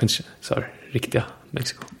kanske inte så här riktiga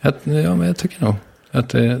Mexiko. Ja, men jag tycker nog att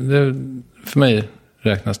det för mig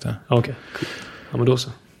räknas det. Okej, cool. Ja, men då så.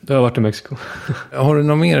 Då har jag varit i Mexiko. Har du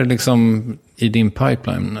något mer liksom i din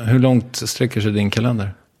pipeline? Hur långt sträcker sig din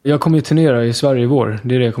kalender? Jag kommer ju turnera i Sverige i vår.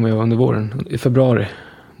 Det är det jag kommer göra under våren. I februari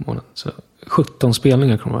månad. Så 17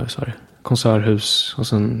 spelningar kommer jag i Sverige. Konserthus och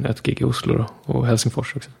sen ett gig i Oslo då, och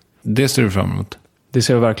Helsingfors också. Det ser du fram emot? Det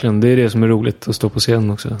ser jag verkligen. Det är det som är roligt att stå på scenen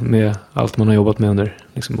också. Med allt man har jobbat med under.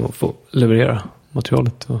 Liksom att få leverera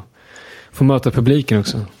materialet. Och få möta publiken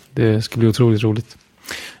också. Det ska bli otroligt roligt.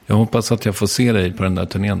 Jag hoppas att jag får se dig på den där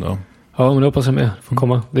turnén då. Ja, men det hoppas jag med. Får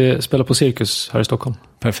komma. Det spelar på Cirkus här i Stockholm.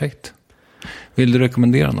 Perfekt. Vill du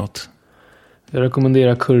rekommendera något? Jag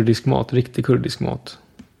rekommenderar kurdisk mat. Riktig kurdisk mat.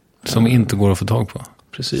 Som inte går att få tag på?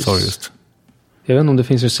 Precis. Sorry just. Jag vet inte om det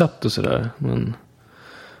finns recept och sådär. Men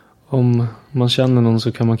om man känner någon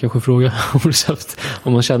så kan man kanske fråga om recept.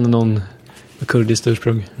 Om man känner någon med kurdiskt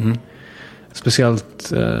ursprung.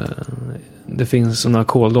 Speciellt det finns sådana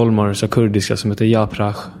kåldolmar så kurdiska som heter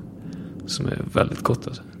yaprach. Som är väldigt gott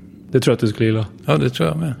alltså. Det tror jag att du skulle gilla. Ja, det tror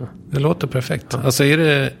jag med. Det låter perfekt. Ja. Alltså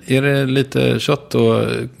är det lite kött och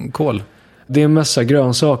kål? Det är en massa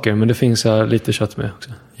grönsaker, men det finns lite kött med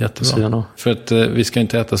också. Jättebra. För att vi ska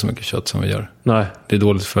inte äta så mycket kött som vi gör. Nej. Det är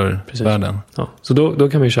dåligt för världen. Ja. Så då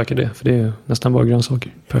kan vi ju käka det, för det är nästan bara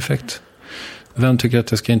grönsaker. Perfekt. Vem tycker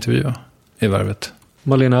att jag ska intervjua i Värvet?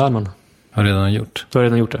 Malena Ernman. Har redan gjort. Du har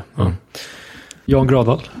redan gjort det? Ja. Jan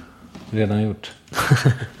Gradvall. Redan gjort.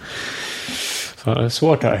 Så det är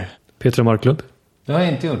svårt här. Petra Marklund. Det har jag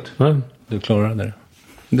inte gjort. Nej. Du klarade det.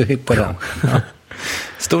 Du hittade den. Ja.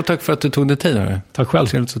 Stort tack för att du tog dig tid. Här. Tack själv.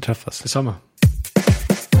 Trevligt att träffas. Detsamma.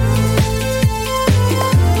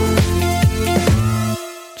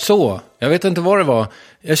 Så, jag vet inte vad det var.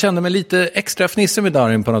 Jag kände mig lite extra fnissig med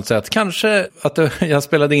Darin på något sätt. Kanske att jag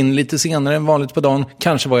spelade in lite senare än vanligt på dagen.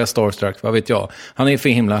 Kanske var jag starstruck, vad vet jag. Han är för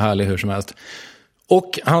himla härlig hur som helst.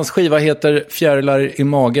 Och hans skiva heter Fjärilar i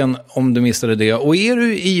magen, om du missade det. Och är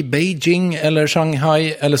du i Beijing eller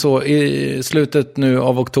Shanghai eller så i slutet nu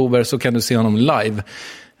av oktober så kan du se honom live.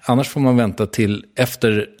 Annars får man vänta till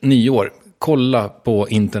efter nyår. Kolla på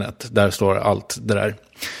internet, där står allt det där.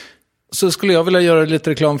 Så skulle jag vilja göra lite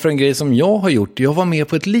reklam för en grej som jag har gjort. Jag var med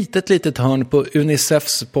på ett litet hörn på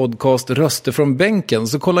Unicefs podcast Röster från bänken.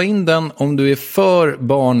 Så kolla in den om du är för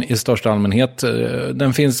barn i största allmänhet.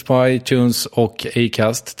 Den finns på iTunes och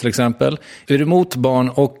Acast till exempel. Är du emot barn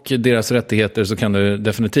och deras rättigheter så kan du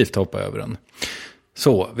definitivt hoppa över den.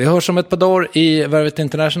 Så, vi hörs om ett par dagar i Värvet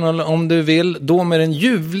International om du vill. Då med den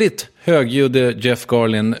ljuvligt högljudde Jeff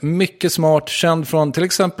Garlin. Mycket smart, känd från till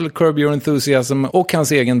exempel Curb Your Enthusiasm och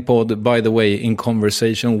hans egen podd By the Way in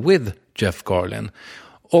Conversation with Jeff Garlin.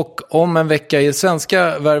 Och om en vecka är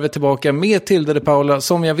svenska Värvet tillbaka med Tilde de Paula,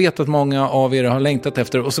 som jag vet att många av er har längtat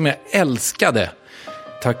efter och som jag älskade.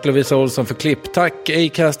 Tack Lovisa Olsson för klipp. Tack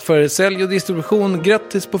Acast för sälj och distribution.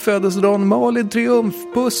 Grattis på födelsedagen Malin Triumf.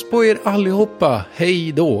 Puss på er allihopa.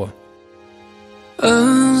 Hej då.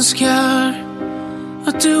 Önskar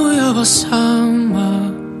att du och jag var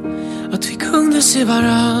samma, att vi kunde se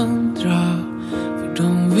varandra för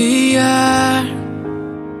de vi är.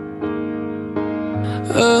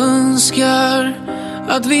 Önskar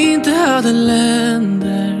att vi inte hade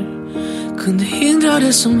länder, kunde hindra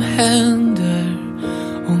det som händer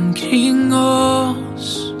omkring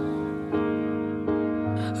oss.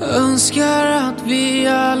 Önskar att vi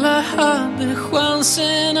alla hade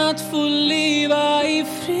chansen att få leva i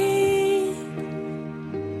frid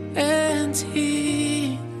en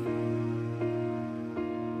tid.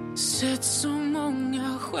 Sett så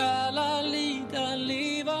många själar lida,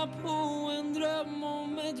 leva på en dröm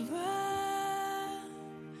om ett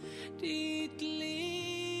värdigt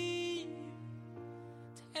liv.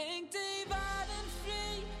 Tänk dig världen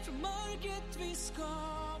fri från mörkret vi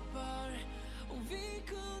skapar, om vi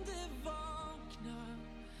kunde vakna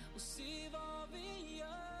och se vad vi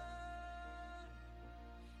gör.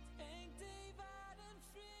 Tänk dig världen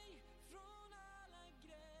fri från alla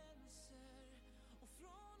gränser och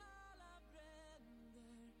från alla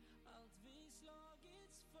bränder, allt vi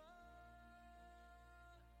slagits för.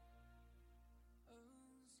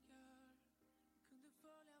 Önskar kunde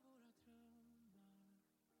följa våra drömmar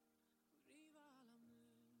och riva alla murar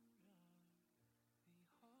vi har kvar. Tiden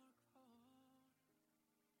torkar inga tårar om vi alltid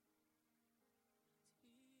målar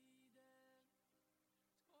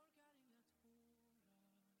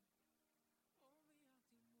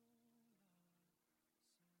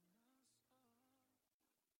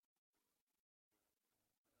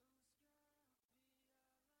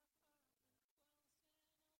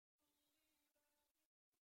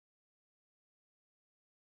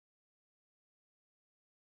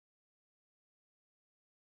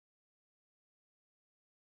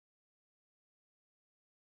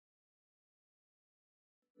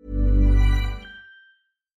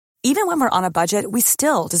Even when we're on a budget, we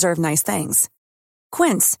still deserve nice things.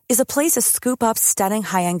 Quince is a place to scoop up stunning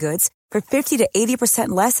high-end goods for 50 to 80%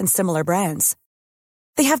 less than similar brands.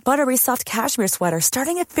 They have buttery soft cashmere sweaters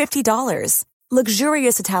starting at $50,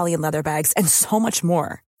 luxurious Italian leather bags, and so much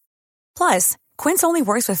more. Plus, Quince only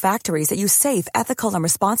works with factories that use safe, ethical, and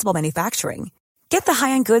responsible manufacturing. Get the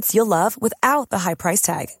high-end goods you'll love without the high price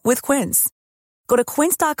tag with Quince. Go to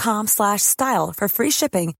quince.com/style for free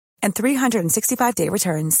shipping and 365-day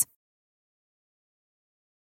returns.